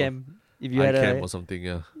head eyeball, cam, if you eye had cam a or something.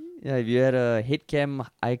 Yeah. if you had a head cam,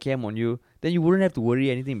 eye cam on you, then you wouldn't have to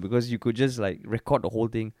worry anything because you could just like record the whole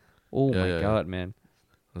thing. Oh my god, man!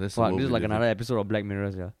 That's the Fuck, world this is we like live in. another episode of Black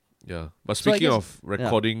Mirrors, yeah. Yeah. But So I speaking guess- of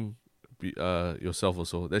recording yourself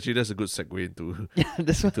also, actually that's a good segue into Yeah,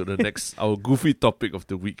 that's what. to the next our goofy topic of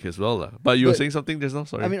the week as well. But you were But- saying something just now,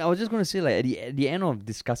 sorry. I mean, I was just going to say, like, at the end of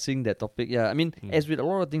discussing that topic, yeah, I mean, as with a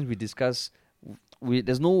lot of things we discuss,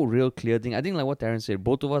 there's no real clear thing. I think, like what Terrence said,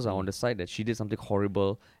 both of us are on the side that she did something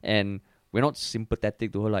horrible, and we're not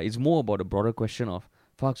sympathetic to her. Like, it's more about the broader question of,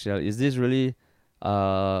 fuck, is this really,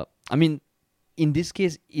 I mean, in this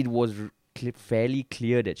case, it was fairly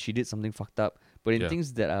clear that she did something fucked up, but in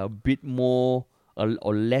things that are a bit more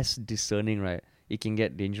or less discerning, right, it can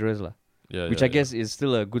get dangerous, lah. yeah, Which I guess is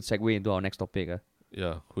still a good segue into our next topic.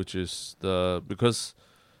 Yeah, which is because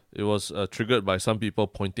it was triggered by some people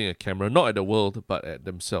pointing a camera not at the world but at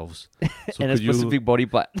themselves. So And a specific body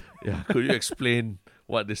part. could you explain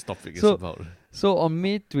what this topic is So- about? So on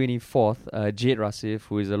May 24th, Jade Rasif,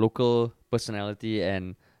 who is a local personality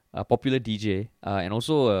and a popular DJ, and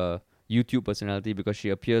also a YouTube personality because she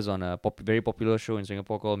appears on a very popular show in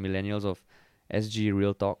Singapore called Millennials of SG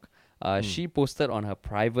Real Talk. She posted on her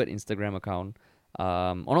private Instagram account,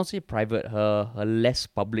 or not say private, her less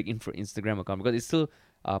public Instagram account because it's still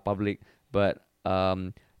public, but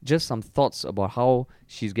just some thoughts about how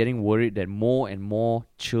she's getting worried that more and more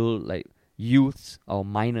like youths or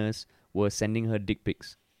minors were sending her dick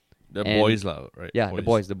pics. The And- boys, right? Yeah, the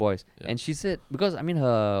boys. Yeah. And she said, because I mean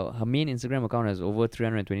her main Instagram account has over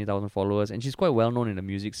 320,000 followers, and she's quite well known in the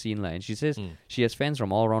music scene, and she says she has fans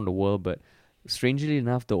from all around the world, but strangely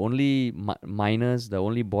enough, the only minors, the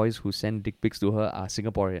only boys who send dick pics to her are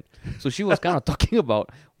Singaporean. So she was kind of talking about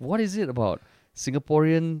what is it about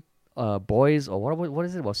Singaporean boys, or what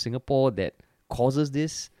is it about Singapore that causes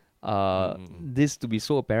this to be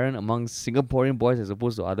so apparent among Singaporean boys as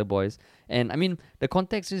opposed to other boys. And I mean, the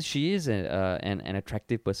context is she is an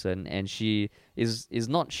attractive person, and she is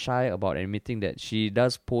not shy about admitting that she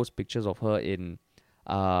does post pictures of her in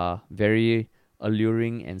very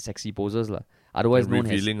alluring and sexy poses, lah. Otherwise known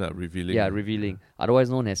as revealing. yeah, revealing. Otherwise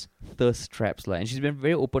known as thirst traps, lah. And she's been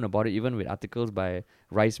very open about it, even with articles by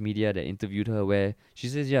Rice Media that interviewed her, where she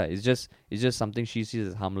says, yeah, it's just something she sees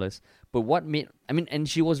as harmless. But and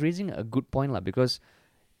she was raising a good point, lah, because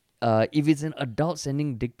if it's an adult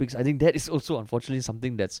sending dick pics, I think that is also unfortunately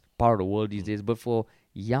something that's part of the world these days. But for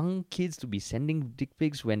young kids to be sending dick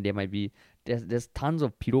pics when there might be there's tons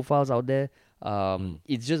of pedophiles out there,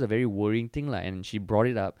 it's just a very worrying thing, lah. And she brought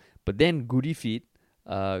it up. But then GoodyFeed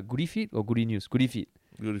or Goody News? GoodyFeed.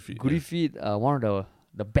 GoodyFeed, one of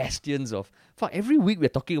the bastions of... Fuck, every week we're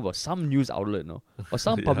talking about some news outlet, no? Or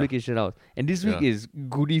some publication out. And this week is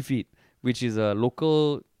GoodyFeed, which is a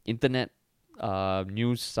local internet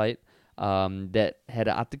news site that had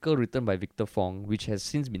an article written by Victor Fong, which has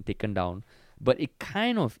since been taken down. But it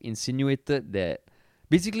kind of insinuated that...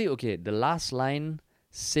 Basically, okay, the last line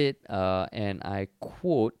said, and I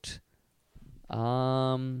quote...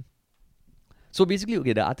 So basically,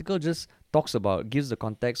 okay, the article just gives the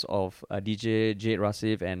context of DJ Jade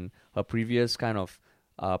Rasif and her previous kind of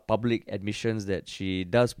public admissions that she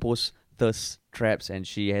does post thirst traps, and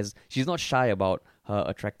she's not shy about her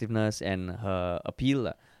attractiveness and her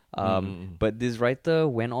appeal. But this writer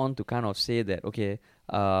went on to kind of say that, okay,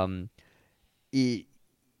 that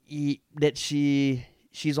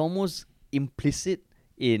she's almost implicit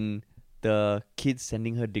in the kids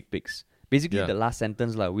sending her dick pics. Basically, the last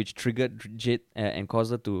sentence, which triggered Jade and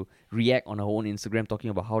caused her to react on her own Instagram, talking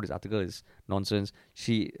about how this article is nonsense.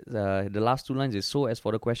 The last two lines is, so as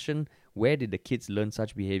for the question, where did the kids learn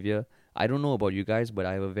such behavior? I don't know about you guys, but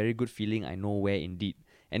I have a very good feeling I know where indeed.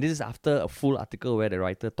 And this is after a full article where the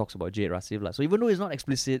writer talks about Jade Rasif. So even though it's not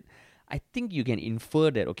explicit, I think you can infer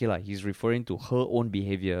that, okay, he's referring to her own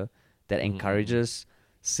behavior that encourages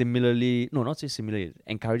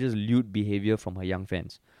encourages lewd behavior from her young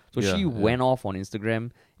fans. So she went off on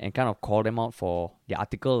Instagram and kind of called them out for the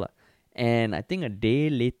article. And I think a day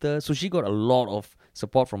later, so she got a lot of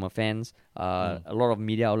support from her fans. A lot of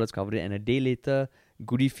media outlets covered it. And a day later,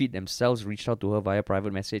 GoodyFeed themselves reached out to her via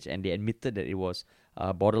private message, and they admitted that it was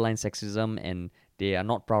borderline sexism and they are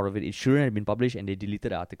not proud of it. It shouldn't have been published, and they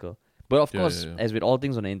deleted the article. But of course, as with all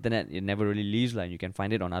things on the internet, it never really leaves, and you can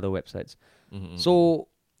find it on other websites. So,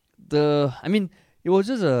 it was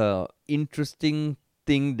just a interesting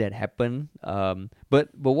thing that happened. But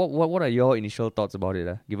what are your initial thoughts about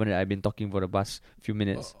it? Given that I've been talking for the past few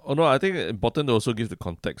minutes. No, I think it's important to also give the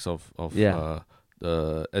context of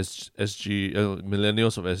the SG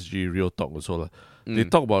millennials of SG Real Talk also. They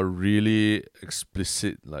talk about really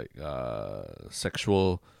explicit like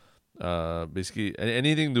sexual, basically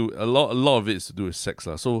anything to a lot of it is to do with sex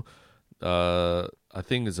lah. So I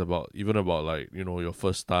think it's about like your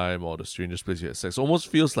first time or the strangest place you had sex. Almost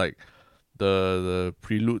feels like the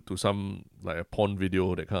prelude to some like a porn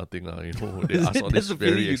video, that kind of thing lah. They ask all That's this the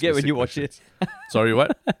very feeling you get when you watch it. Sorry,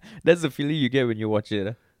 what? That's the feeling you get when you watch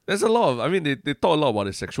it. There's a lot of, I mean, they talk a lot about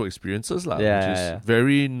their sexual experiences, which is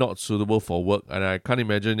very not suitable for work. And I can't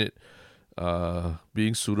imagine it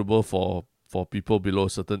being suitable for people below a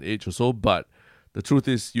certain age or so. But the truth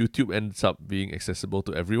is, YouTube ends up being accessible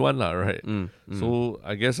to everyone, right? So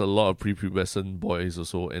I guess a lot of prepubescent boys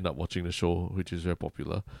also end up watching the show, which is very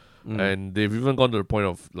popular. And they've even gone to the point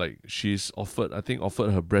of, like, she's offered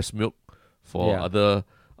her breast milk for other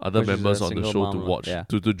members on the show to watch,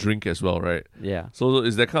 to drink as well, right? Yeah. So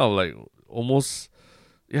it's that kind of like almost,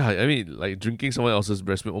 I mean, like drinking someone else's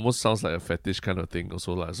breast milk almost sounds like a fetish kind of thing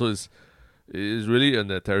also lah. So it's really in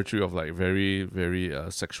the territory of like very, very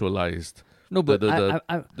sexualized. No, but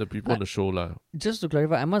the people on the show lah. Just to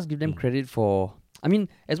clarify, I must give them credit for. I mean,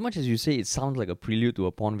 as much as you say it sounds like a prelude to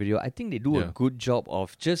a porn video, I think they do a good job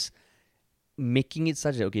of just making it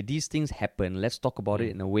such that, okay, these things happen, let's talk about it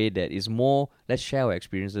in a way that is more, let's share our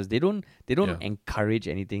experiences. They don't encourage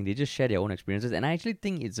anything, they just share their own experiences. And I actually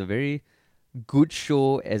think it's a very good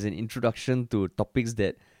show as an introduction to topics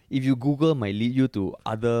that if you Google might lead you to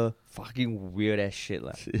other fucking weird ass shit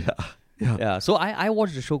lah. Yeah. So I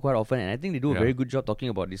watch the show quite often, and I think they do a very good job talking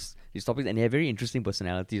about these topics, and they have very interesting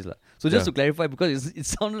personalities lah. So just to clarify, because it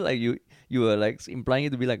sounded like you were like implying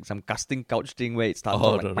it to be like some casting couch thing where it starts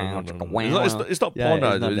no. It's not porn.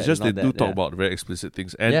 It's just they do talk about very explicit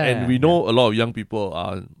things, and we know a lot of young people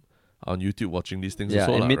are on YouTube watching these things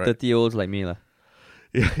also, and mid-30-year-olds like me lah.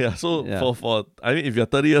 So for I mean, if you're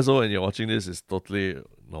 30 years old and you're watching this, it's totally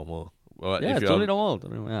normal. But it's totally normal.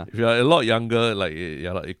 Yeah. If you're a lot younger, like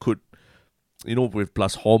it could, with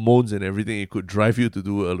plus hormones and everything, it could drive you to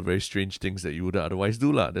do very strange things that you wouldn't otherwise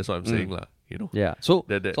do lah. That's what I'm saying lah. Yeah. So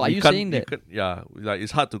are you saying that? Like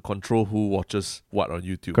it's hard to control who watches what on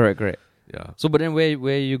YouTube. Correct. Yeah. So, but then where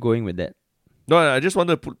are you going with that? No, I just want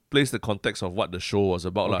to place the context of what the show was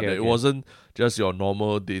about. Okay. It wasn't just your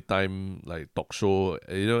normal daytime like talk show.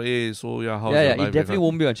 How's your life? It definitely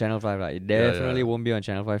won't be on Channel 5. It definitely won't be on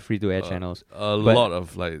Channel 5 free-to-air channels. Lot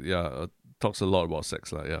of talks a lot about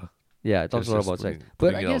sex. Yeah, it talks a lot about sex.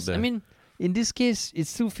 But I guess, I mean, in this case, it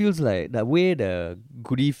still feels like the way the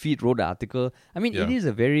GoodyFeed wrote the article, I mean, it is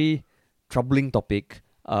a very troubling topic.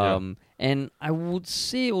 And I would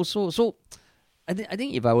say also, so I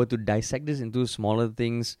think if I were to dissect this into smaller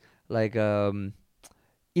things, like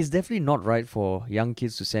it's definitely not right for young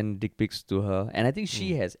kids to send dick pics to her. And I think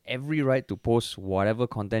she has every right to post whatever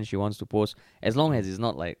content she wants to post, as long as it's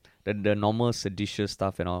not like the normal seditious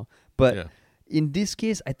stuff and all. But in this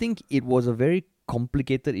case, I think it was a very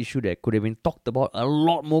complicated issue that could have been talked about a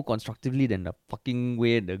lot more constructively than the fucking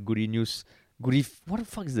way the what the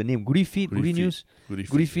fuck is the name? GoodyFeed? Goody News?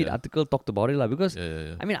 GoodyFeed article talked about it. Because,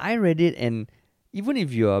 I mean, I read it, and even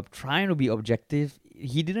if you're trying to be objective,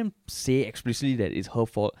 he didn't say explicitly that it's her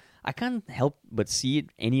fault. I can't help but see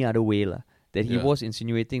it any other way. That he was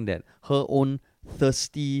insinuating that her own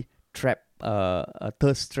thirst traps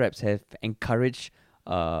have encouraged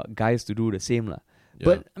guys to do the same.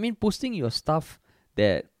 But, I mean, posting your stuff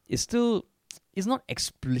that is still... It's not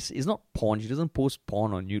explicit. It's not porn. She doesn't post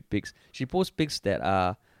porn on nude pics. She posts pics that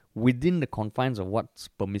are within the confines of what's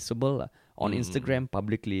permissible on Instagram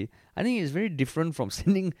publicly. I think it's very different from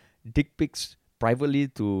sending dick pics privately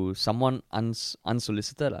to someone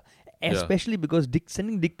unsolicited. Especially because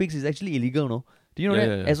sending dick pics is actually illegal, no? Do you know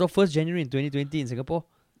that? As of 1st January in 2020 in Singapore?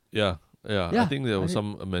 Yeah. I think there were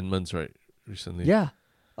some amendments, right, recently. Yeah.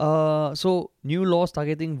 So new laws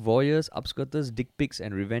targeting voyeurs, upskirters, dick pics,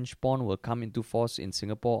 and revenge porn will come into force in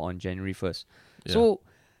Singapore on January 1st. Yeah. So,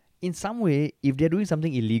 in some way, if they're doing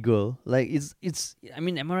something illegal, like it's, I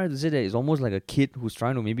mean, am I right to say that it's almost like a kid who's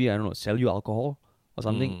trying to maybe, I don't know, sell you alcohol or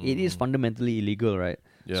something? It is fundamentally illegal, right?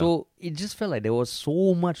 Yeah. So it just felt like there was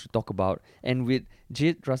so much to talk about, and with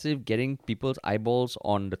Jade Rasif getting people's eyeballs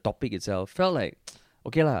on the topic itself, felt like,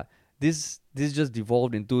 okay lah, this just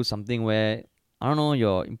devolved into something where, I don't know,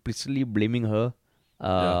 you're implicitly blaming her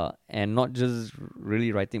and not just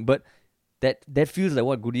really writing. But that feels like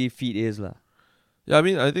what GoodyFeed is lah. Yeah, I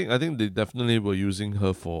mean, I think they definitely were using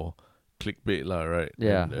her for clickbait lah, right?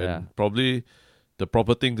 Yeah, and probably the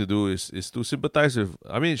proper thing to do is to sympathize with.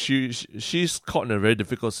 I mean, she's caught in a very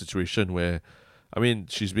difficult situation where, I mean,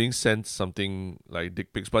 she's being sent something like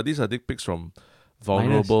dick pics, but these are dick pics from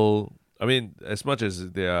vulnerable. I mean, as much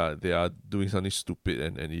as they are doing something stupid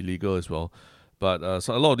and illegal as well, but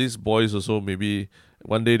so a lot of these boys also, maybe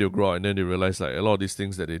one day they'll grow up and then they realize like a lot of these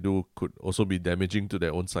things that they do could also be damaging to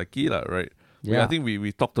their own psyche, right? Yeah. I think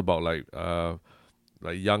we talked about like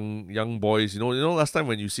young boys. You know, last time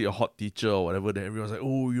when you see a hot teacher or whatever, then everyone's like,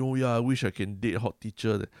 oh, yeah, I wish I can date a hot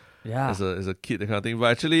teacher. Yeah. As a kid, that kind of thing.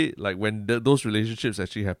 But actually, like when those relationships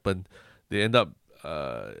actually happen, they end up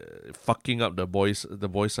fucking up the boys'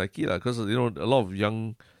 psyche, because a lot of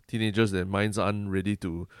young teenagers, their minds aren't ready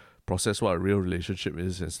to process what a real relationship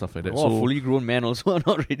is and stuff like that. A lot of fully grown men also are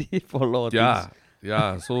not ready for a lot of things.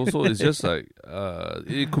 Yeah. So it's just like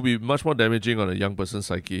it could be much more damaging on a young person's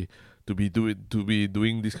psyche to be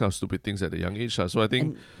doing these kind of stupid things at a young age. So I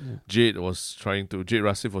think Jade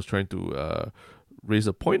Rasif was trying to raise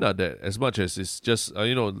a point that as much as it's just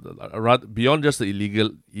beyond just the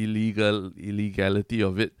illegality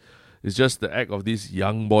of it, it's just the act of these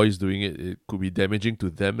young boys doing it. It could be damaging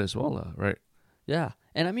to them as well, right? Yeah,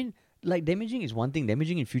 and I mean, like, damaging is one thing.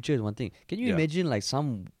 Damaging in future is one thing. Can you imagine like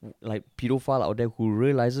some like pedophile out there who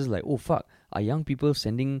realizes like, oh fuck, are young boys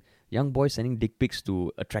sending dick pics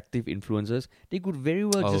to attractive influencers? They could very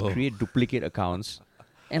well just create duplicate accounts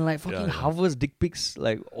and like fucking harvest dick pics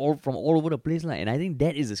like all over the place, like. And I think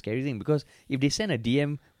that is the scary thing, because if they send a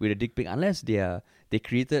DM with a dick pic, unless they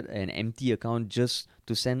created an empty account just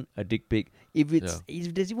to send a dick pic, if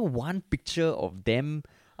there's even one picture of them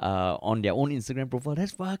on their own Instagram profile,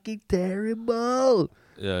 that's fucking terrible.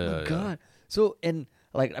 God. So, and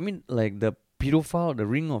like, I mean, like the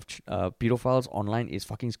ring of pedophiles online is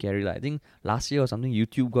fucking scary. Like, I think last year or something,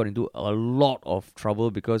 YouTube got into a lot of trouble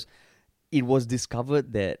because it was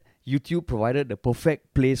discovered that YouTube provided the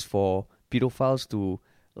perfect place for pedophiles to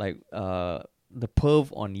like the perv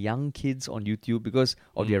on young kids on YouTube because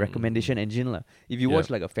of their recommendation engine. If you watch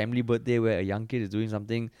like a family birthday where a young kid is doing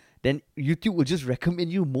something, then YouTube will just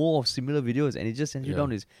recommend you more of similar videos, and it just sends you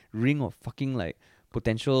down this ring of fucking like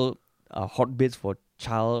potential hotbeds for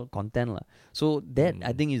child content. So that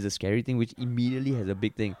I think is the scary thing, which immediately has a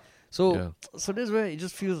big thing. So that's where it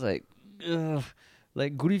just feels like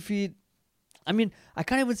GoodyFeed. I mean, I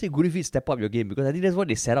can't even say GoodyFeed step up your game, because I think that's what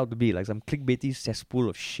they set out to be, like some clickbaity cesspool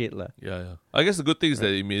of shit. Yeah. I guess the good thing is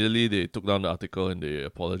that immediately they took down the article and they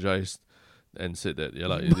apologized and said that,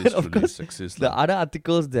 it is truly sexist. The other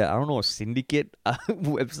articles that, I don't know, syndicate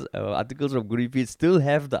articles from GoodyFeed still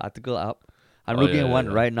have the article up. I'm looking at one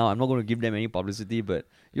right now. I'm not going to give them any publicity, but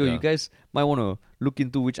you guys might want to look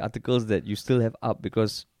into which articles that you still have up,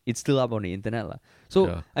 because it's still up on the internet.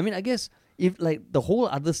 So, I mean, I guess if like the whole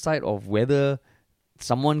other side of whether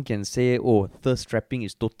someone can say, oh, thirst trapping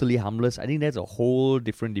is totally harmless, I think that's a whole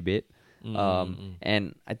different debate.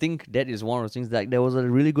 And I think that is one of those things. Like, there was a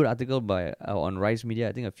really good article by on Rise Media,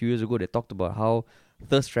 I think a few years ago, they talked about how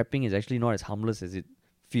thirst trapping is actually not as harmless as it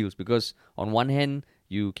feels, because on one hand,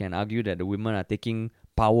 you can argue that the women are taking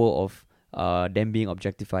power of them being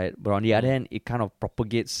objectified, but on the other hand, it kind of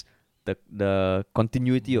propagates the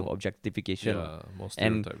continuity of objectification. More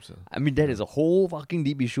stereotypes. I mean, that is a whole fucking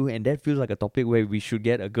deep issue, and that feels like a topic where we should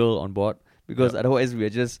get a girl on board, because otherwise we are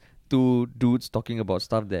just two dudes talking about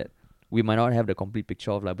stuff that we might not have the complete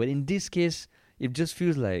picture of. But in this case, it just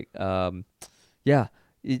feels like,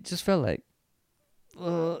 it just felt like,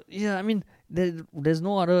 I mean, there's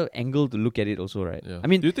no other angle to look at it also, right? I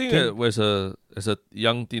mean, do you think as a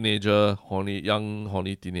young teenager,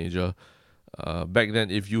 horny teenager, back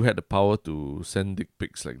then, if you had the power to send dick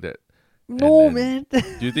pics like that, man.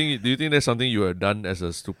 do you think that's something you have done as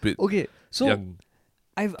a stupid young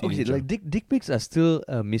teenager? Like dick pics are still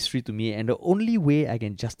a mystery to me, and the only way I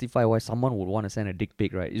can justify why someone would want to send a dick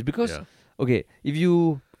pic, right, is because if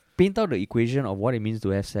you paint out the equation of what it means to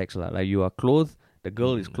have sex, like you are clothed, the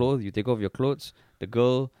girl is clothed, you take off your clothes, the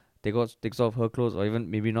girl takes off her clothes, or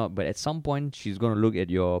even maybe not, but at some point she's gonna look at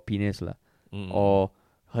your penis, or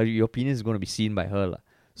your penis is going to be seen by her.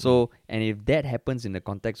 So, and if that happens in the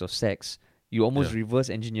context of sex, you almost reverse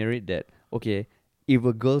engineer it that, okay, if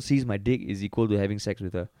a girl sees my dick is equal to having sex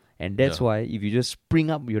with her. And that's why if you just spring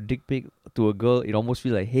up your dick pic to a girl, it almost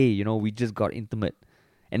feels like, hey, we just got intimate.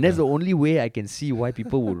 And that's the only way I can see why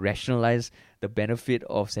people would rationalize the benefit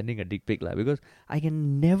of sending a dick pic. Because I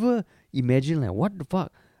can never imagine, what the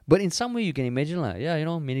fuck? But in some way, you can imagine,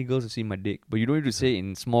 many girls have seen my dick. But you don't need to say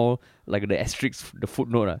in small, like the asterisk, the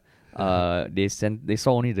footnote. They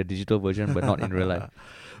saw only the digital version, but not in real life.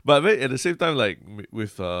 But at the same time, like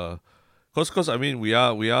with, cause I mean, we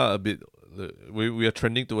are a bit we are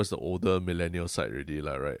trending towards the older millennial side already,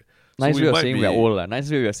 right? Nice So way of might saying be- we're old, lah. Nice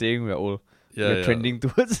way of saying we're old. Yeah, we're yeah. trending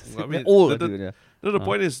towards. I we're mean, old, the- dude. Yeah. No, the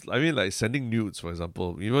point is, I mean, like sending nudes, for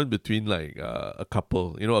example, even between like a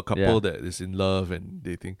couple, a couple Yeah. that is in love and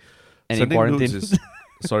dating. And in sending quarantine. nudes is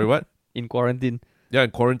sorry, what? In quarantine. Yeah,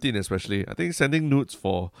 in quarantine especially. I think sending nudes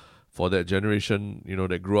for that generation,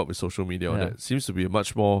 that grew up with social media, Yeah. that seems to be a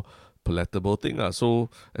much more palatable thing. So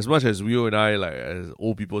as much as you and I, like as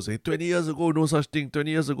old people say, 20 years ago, no such thing.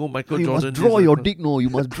 20 years ago, Michael You Jordan. must draw this your and dick, no. You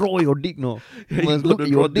must draw your dick, no. You Yeah, you must got look to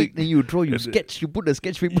at draw your dick, dick. then you draw, you And sketch, you put the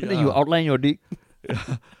sketch paper, then you Yeah. outline your dick.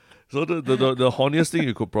 So the horniest thing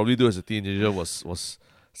you could probably do as a teenager was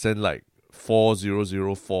send like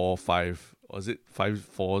 40045, or is it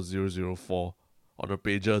 54004 on a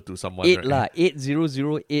pager to someone? 8 right? lah,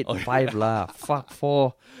 80085 lah. Fuck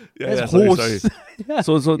 4. Yeah, That's sorry, hoes. sorry.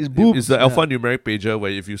 So It's boobs, it's the yeah. alphanumeric pager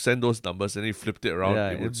where if you send those numbers and you flipped it around,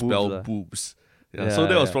 Yeah, it would it's spell boobs lah. boobs. Yeah, Yeah, so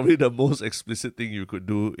that was yeah. probably the most explicit thing you could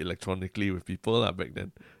do electronically with people back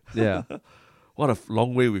then. Yeah. What a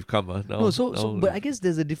long way we've come. Now, No, so now- but I guess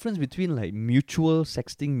there's a difference between like mutual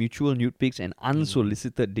sexting, mutual nude pics, and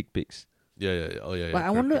unsolicited dick pics. yeah. Oh, yeah. But I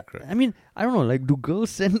correct, wonder, correct. I mean, I don't know, like, do girls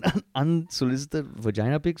send unsolicited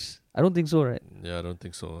vagina pics? I don't think so, right? Yeah, I don't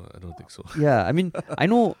think so. Yeah, I mean, I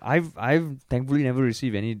know I've thankfully never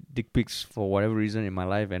received any dick pics for whatever reason in my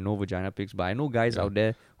life, and no vagina pics. But I know guys Yeah. out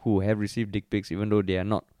there who have received dick pics even though they are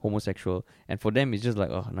not homosexual, and for them it's just like,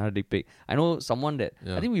 oh, another dick pic. I know someone that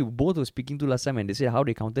Yeah. I think we both were speaking to last time, and they said how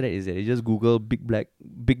they counter that is that they just Google big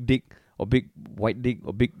dick or big white dick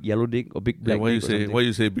or big yellow dick or big Yeah, black why you dick or say something. why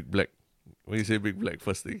you say big black? When you say big black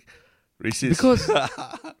first thing, racist. Because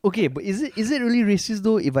okay, but is it really racist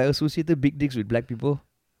though if I associated big dicks with black people?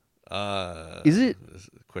 Is it? That's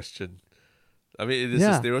a question. I mean, it is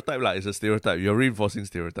Yeah. a stereotype, lah. It's a stereotype. You're reinforcing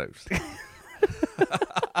stereotypes.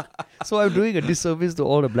 So I'm doing a disservice to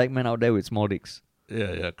all the black men out there with small dicks.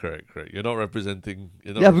 Yeah, correct. You're not representing.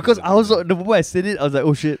 Yeah, because I also the moment I said it, I was like,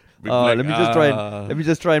 oh shit. Big black, Let me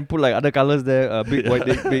just try and put like other colors there. Big white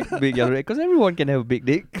dick, big yellow dick, because everyone can have a big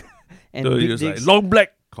dick. And So big you're dicks. like long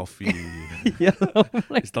black coffee. Yeah,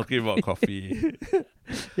 like, He's talking about coffee.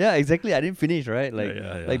 yeah, exactly. I didn't finish, right? Like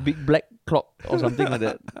Yeah. like big black clock or something like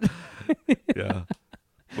that. Yeah.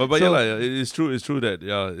 But So- yeah, like, it's true that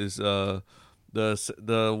it's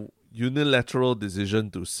the unilateral decision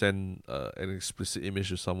to send an explicit image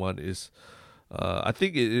to someone is I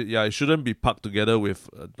think it shouldn't be packed together with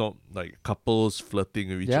not like couples flirting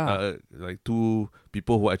with each Yeah. other, like two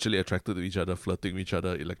people who are actually attracted to each other flirting with each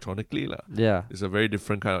other electronically lah. Yeah. It's a very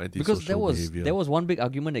different kind of antisocial Because behavior. there was one big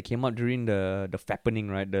argument that came out during the fappening,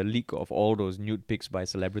 right? The leak of all those nude pics by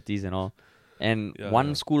celebrities and all. And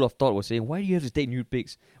one school of thought was saying, why do you have to take nude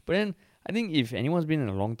pics? But then I think if anyone's been in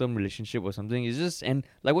a long-term relationship or something, it's just, and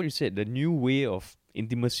like what you said, the new way of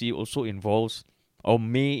intimacy also involves or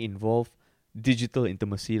may involve digital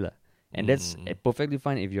intimacy lah. And that's perfectly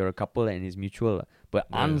fine if you're a couple and it's mutual lah. But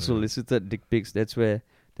unsolicited dick pics, that's where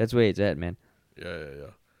it's at, man.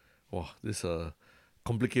 Yeah. Wow, this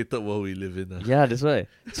complicated world we live in. Yeah, that's why.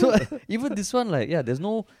 So even this one, like, yeah, there's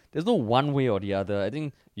no one way or the other. I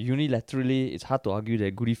think unilaterally, it's hard to argue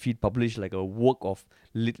that GoodyFeed published like a work of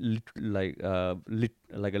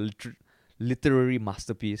literary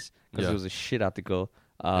masterpiece because it was a shit article.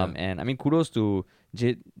 And I mean, kudos to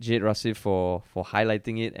Jade Rasif for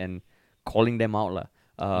highlighting it and calling them out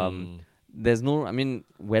lah. There's no, I mean,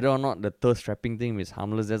 whether or not the thirst trapping thing is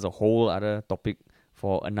harmless, there's a whole other topic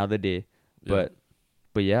for another day. But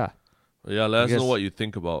yeah. Yeah, let us guess- know what you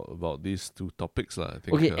think about these two topics lah. I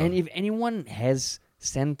think. Okay, and if anyone has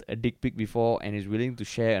sent a dick pic before and is willing to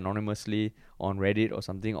share anonymously on Reddit or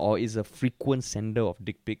something, or is a frequent sender of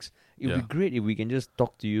dick pics, it would be great if we can just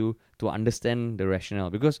talk to you to understand the rationale.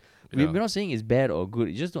 Because we're not saying it's bad or good,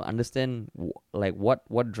 it's just to understand like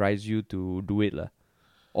what drives you to do it lah.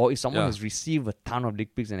 Or if someone has received a ton of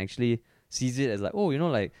dick pics and actually sees it as like, oh,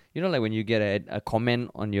 like when you get a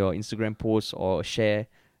comment on your Instagram post or a share,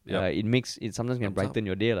 it sometimes can brighten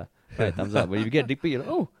your day lah. Right, thumbs up. But if you get a dick pic, you're like,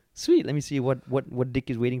 oh, sweet, let me see what dick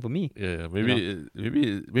is waiting for me. Yeah,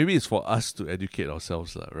 maybe it's for us to educate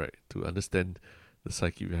ourselves lah, right? To understand the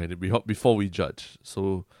psyche behind it before we judge.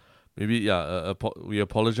 So maybe we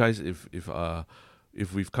apologize if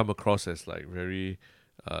we've come across as like very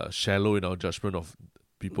shallow in our judgment of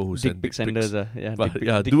people who Dick send pic dick senders, pics. But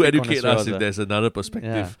dick do pic educate us connoisseurs, if there's another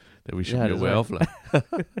perspective that we should be that's aware right. of lah.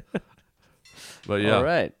 But yeah, All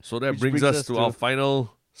right. so that Which brings brings us us to to our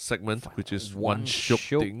final segment, which is one shook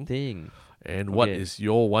thing. And what Okay. is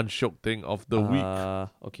your one shook thing of the week?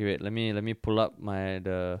 Okay, wait. Let me pull up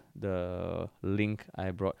the link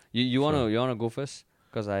I brought. You wanna go first?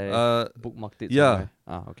 Because I bookmarked it yeah.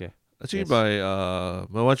 somewhere. Okay. Actually, Yes.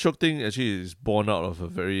 my one shock thing actually is born out of a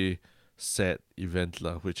very sad event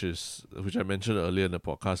lah, which I mentioned earlier in the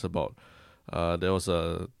podcast about. There was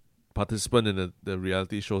a participant in the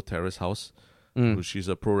reality show Terrace House, who she's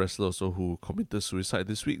a pro wrestler also, who committed suicide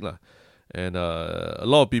this week lah, and a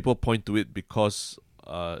lot of people point to it because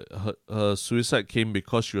her suicide came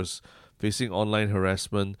because she was facing online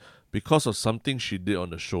harassment because of something she did on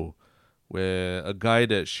the show, where a guy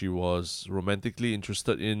that she was romantically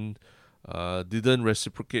interested in didn't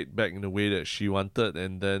reciprocate back in the way that she wanted,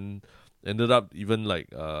 and then ended up even like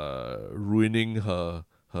ruining her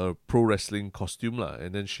pro wrestling costume lah.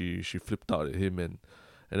 And then she flipped out at him, and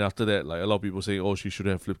after that, like, a lot of people saying, oh, she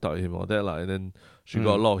shouldn't have flipped out at him or that lah. And then she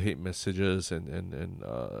got a lot of hate messages and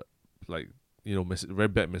like, you know, very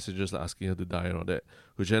bad messages like asking her to die and all that,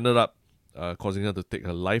 which ended up causing her to take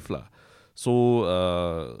her life lah. So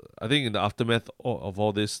I think in the aftermath of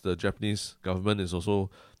all this, the Japanese government is also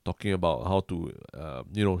talking about how to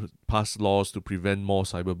pass laws to prevent more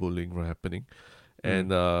cyberbullying from happening.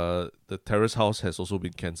 And the Terrace House has also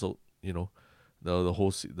been cancelled. You know, the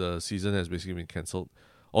whole the season has basically been cancelled.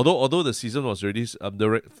 Although the season was already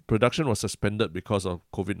production was suspended because of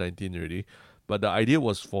COVID-19 already, but the idea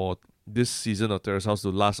was for this season of Terrace House to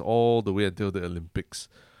last all the way until the Olympics,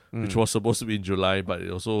 which was supposed to be in July, but it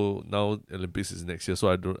also now Olympics is next year, so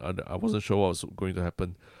I wasn't sure what was going to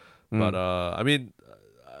happen. But I mean,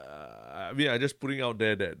 I just putting out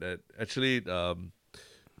there that actually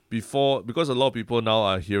because a lot of people now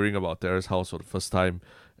are hearing about Terrace House for the first time,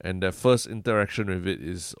 and their first interaction with it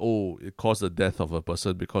is, oh, it caused the death of a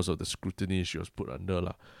person because of the scrutiny she was put under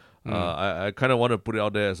lah. I kind of want to put it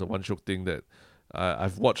out there as a one shock thing that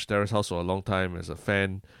I've watched Terrace House for a long time as a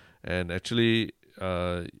fan, and actually,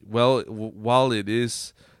 while it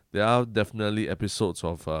is, there are definitely episodes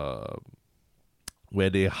of where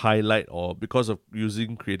they highlight, or because of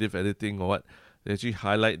using creative editing or what, they actually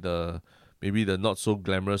highlight maybe the not so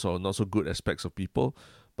glamorous or not so good aspects of people.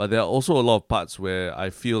 But there are also a lot of parts where I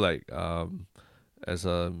feel like, as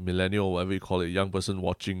a millennial, or whatever you call it, young person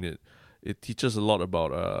watching it, it teaches a lot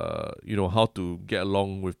about how to get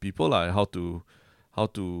along with people, like how to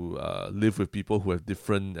live with people who have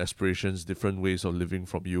different aspirations, different ways of living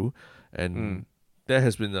from you, and there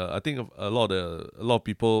has been I think a lot of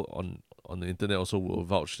people on the internet also will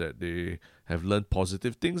vouch that they have learned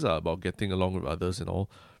positive things about getting along with others and all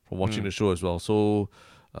from watching the show as well. So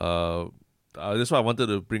that's why I wanted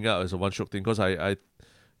to bring out as a one shock thing, because I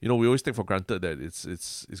we always take for granted that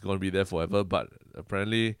it's going to be there forever, but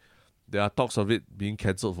apparently there are talks of it being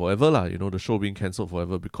cancelled forever lah. The show being cancelled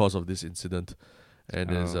forever because of this incident.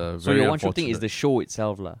 And it's very so your one shock unfortunate. thing is the show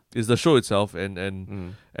itself lah. It's the show itself, and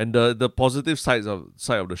the positive side of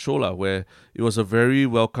the show lah, where it was a very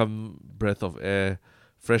welcome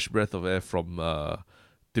fresh breath of air from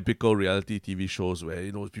typical reality TV shows where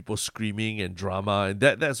people screaming and drama, and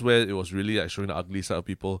that's where it was really like showing the ugly side of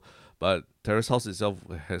people. But Terrace House itself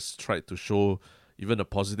has tried to show even the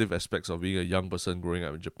positive aspects of being a young person growing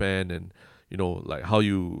up in Japan, and like how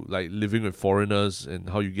you like living with foreigners and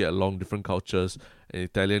how you get along different cultures. An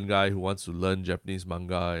Italian guy who wants to learn Japanese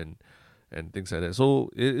manga and things like that. So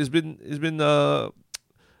it's been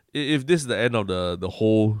if this is the end of the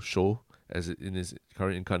whole show as in its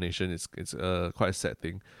current incarnation, it's quite a sad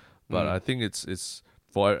thing. But I think it's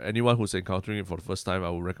for anyone who's encountering it for the first time, I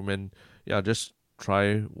would recommend just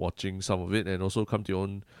try watching some of it and also come to your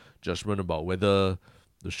own judgment about whether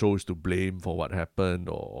the show is to blame for what happened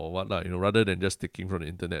or what not, rather than just taking from the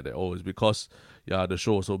internet that, oh, it's because the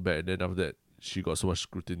show was so bad, and then after that she got so much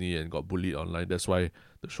scrutiny and got bullied online, that's why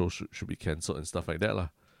the show should be cancelled and stuff like that lah.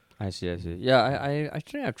 I see. Yeah, I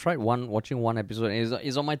actually I've tried watching one episode, and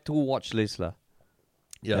it's on my to watch list lah.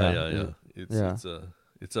 Yeah.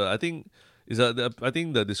 I think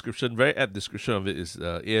the description, very apt description of it is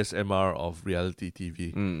ASMR of reality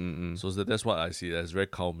TV. So that's what I see as very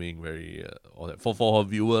calming, very all that. For a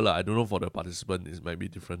viewer lah. I don't know, for the participant it might be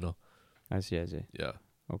different now. I see. Yeah.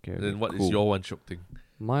 Okay. Then what is your one shock thing?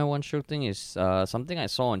 My one shock thing is something I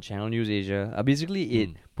saw on Channel News Asia. Basically, it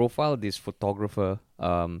profiled this photographer,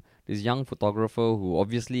 this young photographer who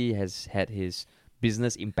obviously has had his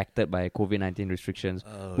business impacted by COVID-19 restrictions,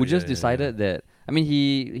 who just decided that, I mean,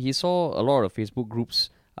 he saw a lot of Facebook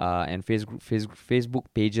groups and Facebook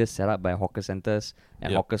pages set up by hawker centers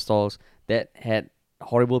and hawker stalls that had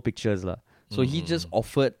horrible pictures lah. So he just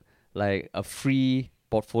offered like a free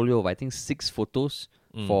portfolio of, I think, 6 photos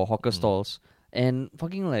for hawker stalls. And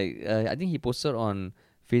fucking like, I think he posted on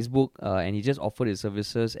Facebook and he just offered his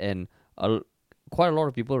services, and quite a lot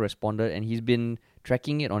of people responded, and he's been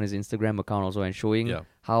tracking it on his Instagram account also and showing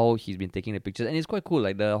how he's been taking the pictures. And it's quite cool.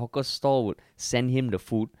 Like the hawker stall would send him the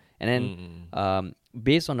food, and then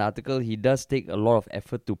based on the article, he does take a lot of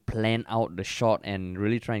effort to plan out the shot and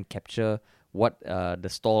really try and capture what the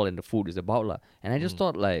stall and the food is about lah. And I just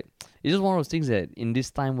thought like it's just one of those things that in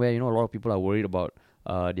this time where, you know, a lot of people are worried about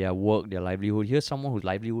their work, their livelihood. Here's someone whose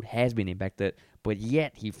livelihood has been impacted, but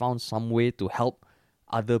yet he found some way to help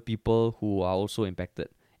other people who are also impacted.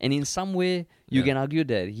 And in some way, you can argue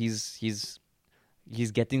that he's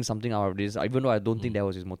getting something out of this, even though I don't think that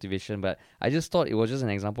was his motivation. But I just thought it was just an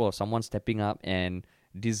example of someone stepping up and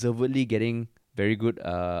deservedly getting very good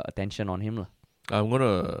attention on him lah. I'm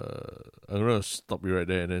gonna stop you right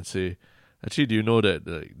there and then say, actually, do you know that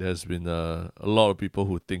there's been a lot of people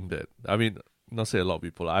who think that, I mean, not say a lot of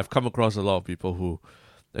people, I've come across a lot of people who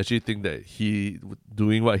actually think that he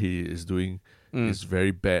doing what he is doing is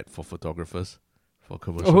very bad for photographers, for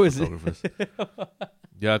commercial photographers.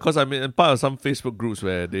 Yeah, because I mean, I'm part of some Facebook groups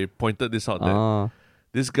where they pointed this out that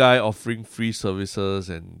this guy offering free services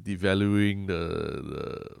and devaluing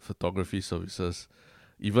the photography services,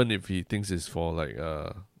 even if he thinks it's for like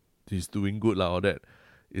he's doing good lah, all that,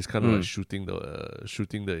 is kind of like shooting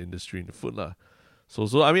the industry in the foot lah.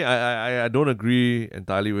 So I mean, I don't agree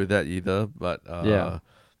entirely with that either, but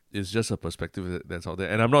it's just a perspective that's out there.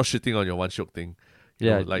 And I'm not shitting on your one shiok thing. You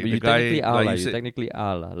know, like the guy, you technically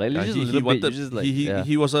are lah. Like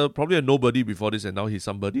he was probably a nobody before this, and now he's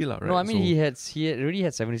somebody lah, right? No, I mean he already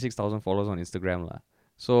had 76,000 followers on Instagram lah.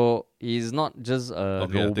 So he's not just a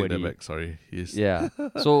nobody. I take that back. Sorry, he's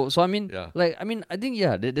So I mean, like I think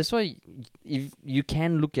that's why if you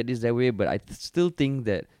can look at this that way, but I still think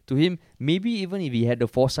that to him, maybe even if he had the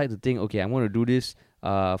foresight to think, okay, I'm going to do this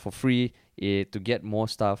for free to get more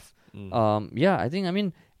stuff. I think, I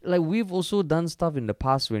mean, like we've also done stuff in the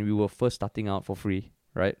past when we were first starting out for free,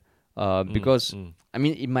 right? Because I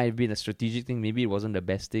mean, it might have been a strategic thing. Maybe it wasn't the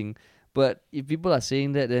best thing. But if people are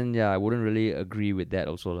saying that, then I wouldn't really agree with that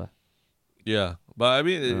also lah. Yeah, but I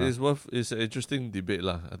mean, it's an interesting debate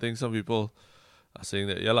lah. I think some people are saying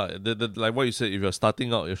that lah. Like what you said, if you're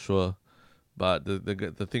starting out, you're sure. But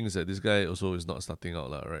the thing is that this guy also is not starting out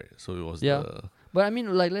lah, right? So it was But I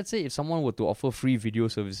mean, like let's say if someone were to offer free video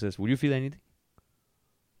services, would you feel anything?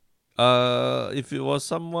 If it was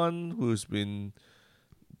someone who's been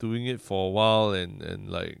doing it for a while and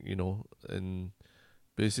like, you know, and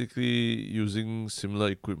basically using similar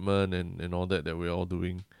equipment and all that we're all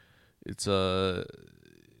doing, it's I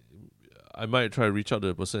might try to reach out to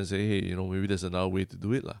the person and say, hey, you know, maybe there's another way to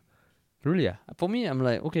do it lah. Really? Yeah. For me, I'm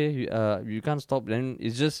like, okay, you can't stop. Then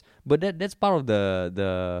it's just, but that's part of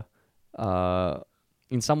the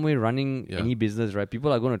in some way running any business, right?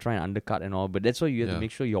 People are going to try and undercut and all, but that's why you have to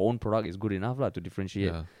make sure your own product is good enough lah to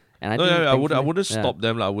differentiate. Yeah. And I wouldn't stop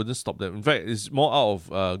them lah. I wouldn't stop them. In fact, it's more out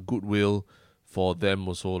of goodwill for them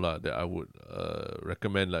also lah that I would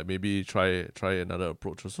recommend like maybe try another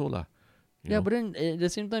approach also lah. But then at the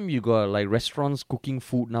same time you got like restaurants cooking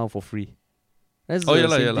food now for free. That's the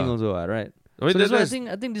same thing also, right? I mean, so that's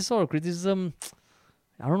why I think this sort of criticism,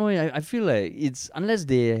 I don't know. I feel like it's unless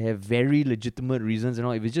they have very legitimate reasons and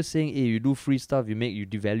all. If it's just saying, hey, you do free stuff, you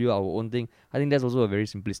devalue our own thing. I think that's also a very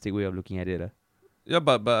simplistic way of looking at it. Yeah,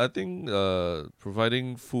 but I think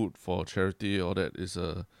providing food for charity, all that is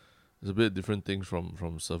a bit different thing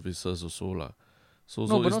from services also lah. So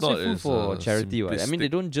but it's not say food for charity, right? I mean, they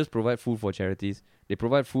don't just provide food for charities. They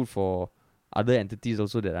provide food for other entities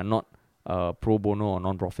also that are not pro bono or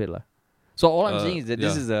non-profit lah. So all I'm saying is that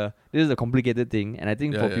this is a complicated thing, and I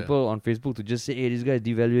think for people on Facebook to just say, hey, this guy is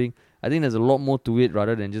devaluing, I think there's a lot more to it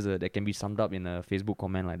rather than just that can be summed up in a Facebook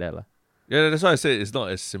comment like that lah. Yeah, that's why I say it's not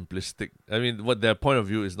as simplistic. I mean, what their point of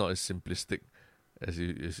view is not as simplistic as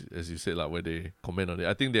you said like where they comment on it.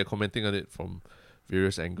 I think they're commenting on it from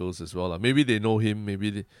various angles as well lah. Maybe they know him,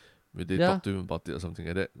 maybe they talk to him about it or something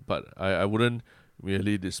like that. But I wouldn't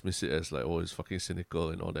really dismiss it as like, oh, it's fucking cynical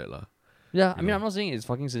and all that lah. Yeah, I mean, I'm not saying it's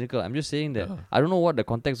fucking cynical. I'm just saying that I don't know what the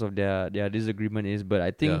context of their disagreement is, but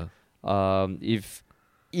I think if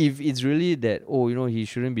it's really that, oh, you know, he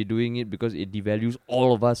shouldn't be doing it because it devalues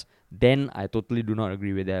all of us, then I totally do not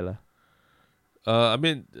agree with that lah. I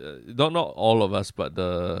mean, not all of us, but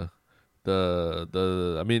the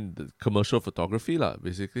commercial photography lah,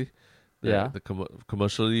 basically. The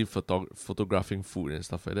commercially photographing food and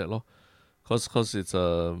stuff like that lor. Cause it's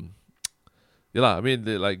I mean,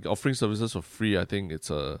 like offering services for free. I think it's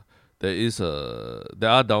there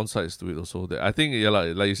are downsides to it also. I think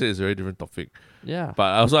like you said, it's a very different topic. Yeah.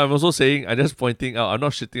 But I'm also saying, I'm just pointing out, I'm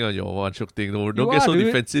not shitting on your one choke thing. Don't get so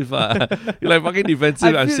defensive. You're like fucking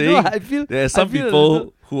defensive. I'm saying there are some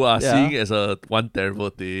people who are seeing it as a one terrible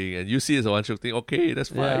thing, and you see it as a one shiok thing. Okay, that's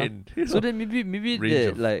fine. You So know, then maybe range that,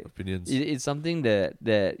 of like opinions. it's something that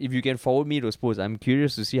if you can forward me those posts, I'm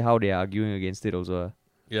curious to see how they are arguing against it also.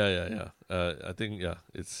 Yeah. I think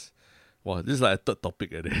it's this is like a third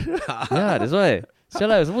topic at it. Yeah, that's why. So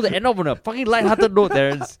like, we're supposed to end up on a fucking light-hearted note,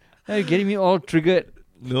 Terrence. Now you're getting me all triggered.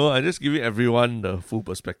 No, I'm just giving everyone the full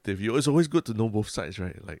perspective. It's always good to know both sides,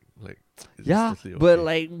 right? Like it's Yeah, totally but okay.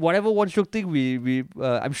 like whatever one shook thing we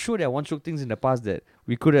I'm sure there are one shook things in the past that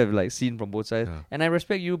we could have like seen from both sides, Yeah. and I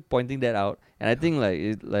respect you pointing that out. And I think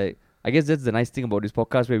I guess that's the nice thing about this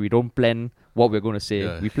podcast where we don't plan what we're going to say.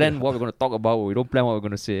 Yeah, We plan what we're going to talk about, but we don't plan what we're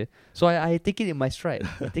going to say. So I take it in my stride.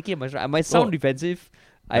 I might sound defensive.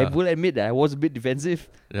 I Yeah. will admit that I was a bit defensive.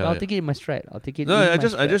 Yeah, but I'll yeah. take it in my stride. I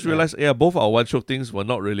just realized, both our one shook things were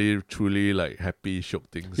not really truly like happy shook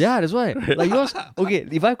things. Yeah, that's why. Like yours, okay,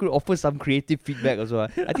 if I could offer some creative feedback also, I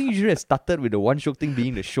think you should have started with the one shook thing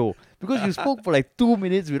being the show. Because you spoke for like 2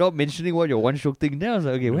 minutes without mentioning what your one shook thing. Then I was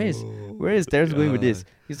like, okay, where is Terrence going with this?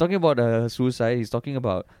 He's talking about suicide. He's talking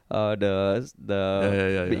about it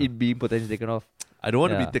being potentially taken off. I don't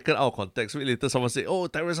want to be taken out of context. Wait, later someone say, "Oh,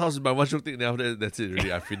 Terrace House is my one shook thing." Then after that, that's it.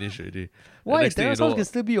 Really, I finished already. Why? Terrace House can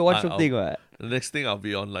still be your one shook thing, right? The next thing I'll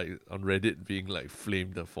be on Reddit being like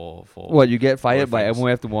flamed for what, you get fired by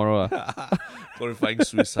MOF tomorrow? Glorifying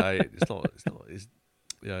suicide. It's a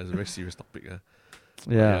very serious topic.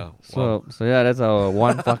 Yeah. Wow. So that's our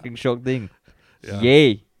one fucking shock thing. Yeah.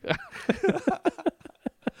 Yay.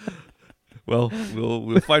 Well,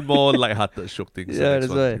 we'll find more light-hearted shook things. Yeah, next that's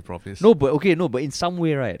one, right. we promise. No, but in some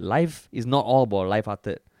way, right? Life is not all about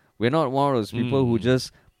life-hearted. We're not one of those people who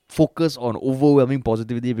just focus on overwhelming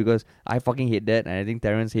positivity, because I fucking hate that, and I think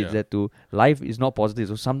Terrence hates that too. Life is not positive,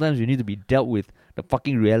 so sometimes you need to be dealt with the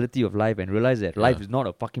fucking reality of life and realize that life is not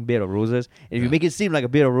a fucking bed of roses. And if you make it seem like a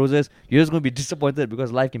bed of roses, you're just going to be disappointed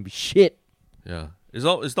because life can be shit. Yeah. It's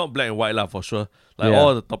not black and white lah, for sure. Like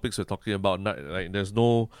all the topics we're talking about, like there's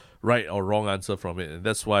no right or wrong answer from it, and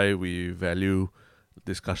that's why we value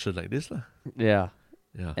discussion like this lah. Yeah.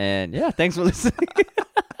 Yeah. And thanks for listening.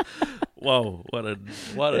 Wow, what a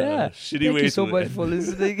shitty Thank way you so to much end for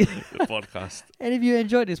listening. the podcast. And if you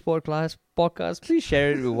enjoyed this podcast, please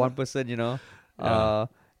share it with one person,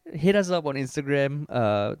 hit us up on Instagram,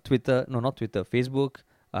 Twitter, no, not Twitter, Facebook,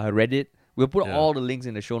 Reddit. We'll put all the links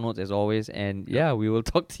in the show notes as always. And we will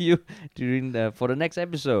talk to you for the next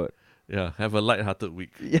episode. Yeah, have a light-hearted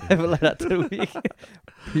week. Have a light-hearted week.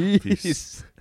 Peace.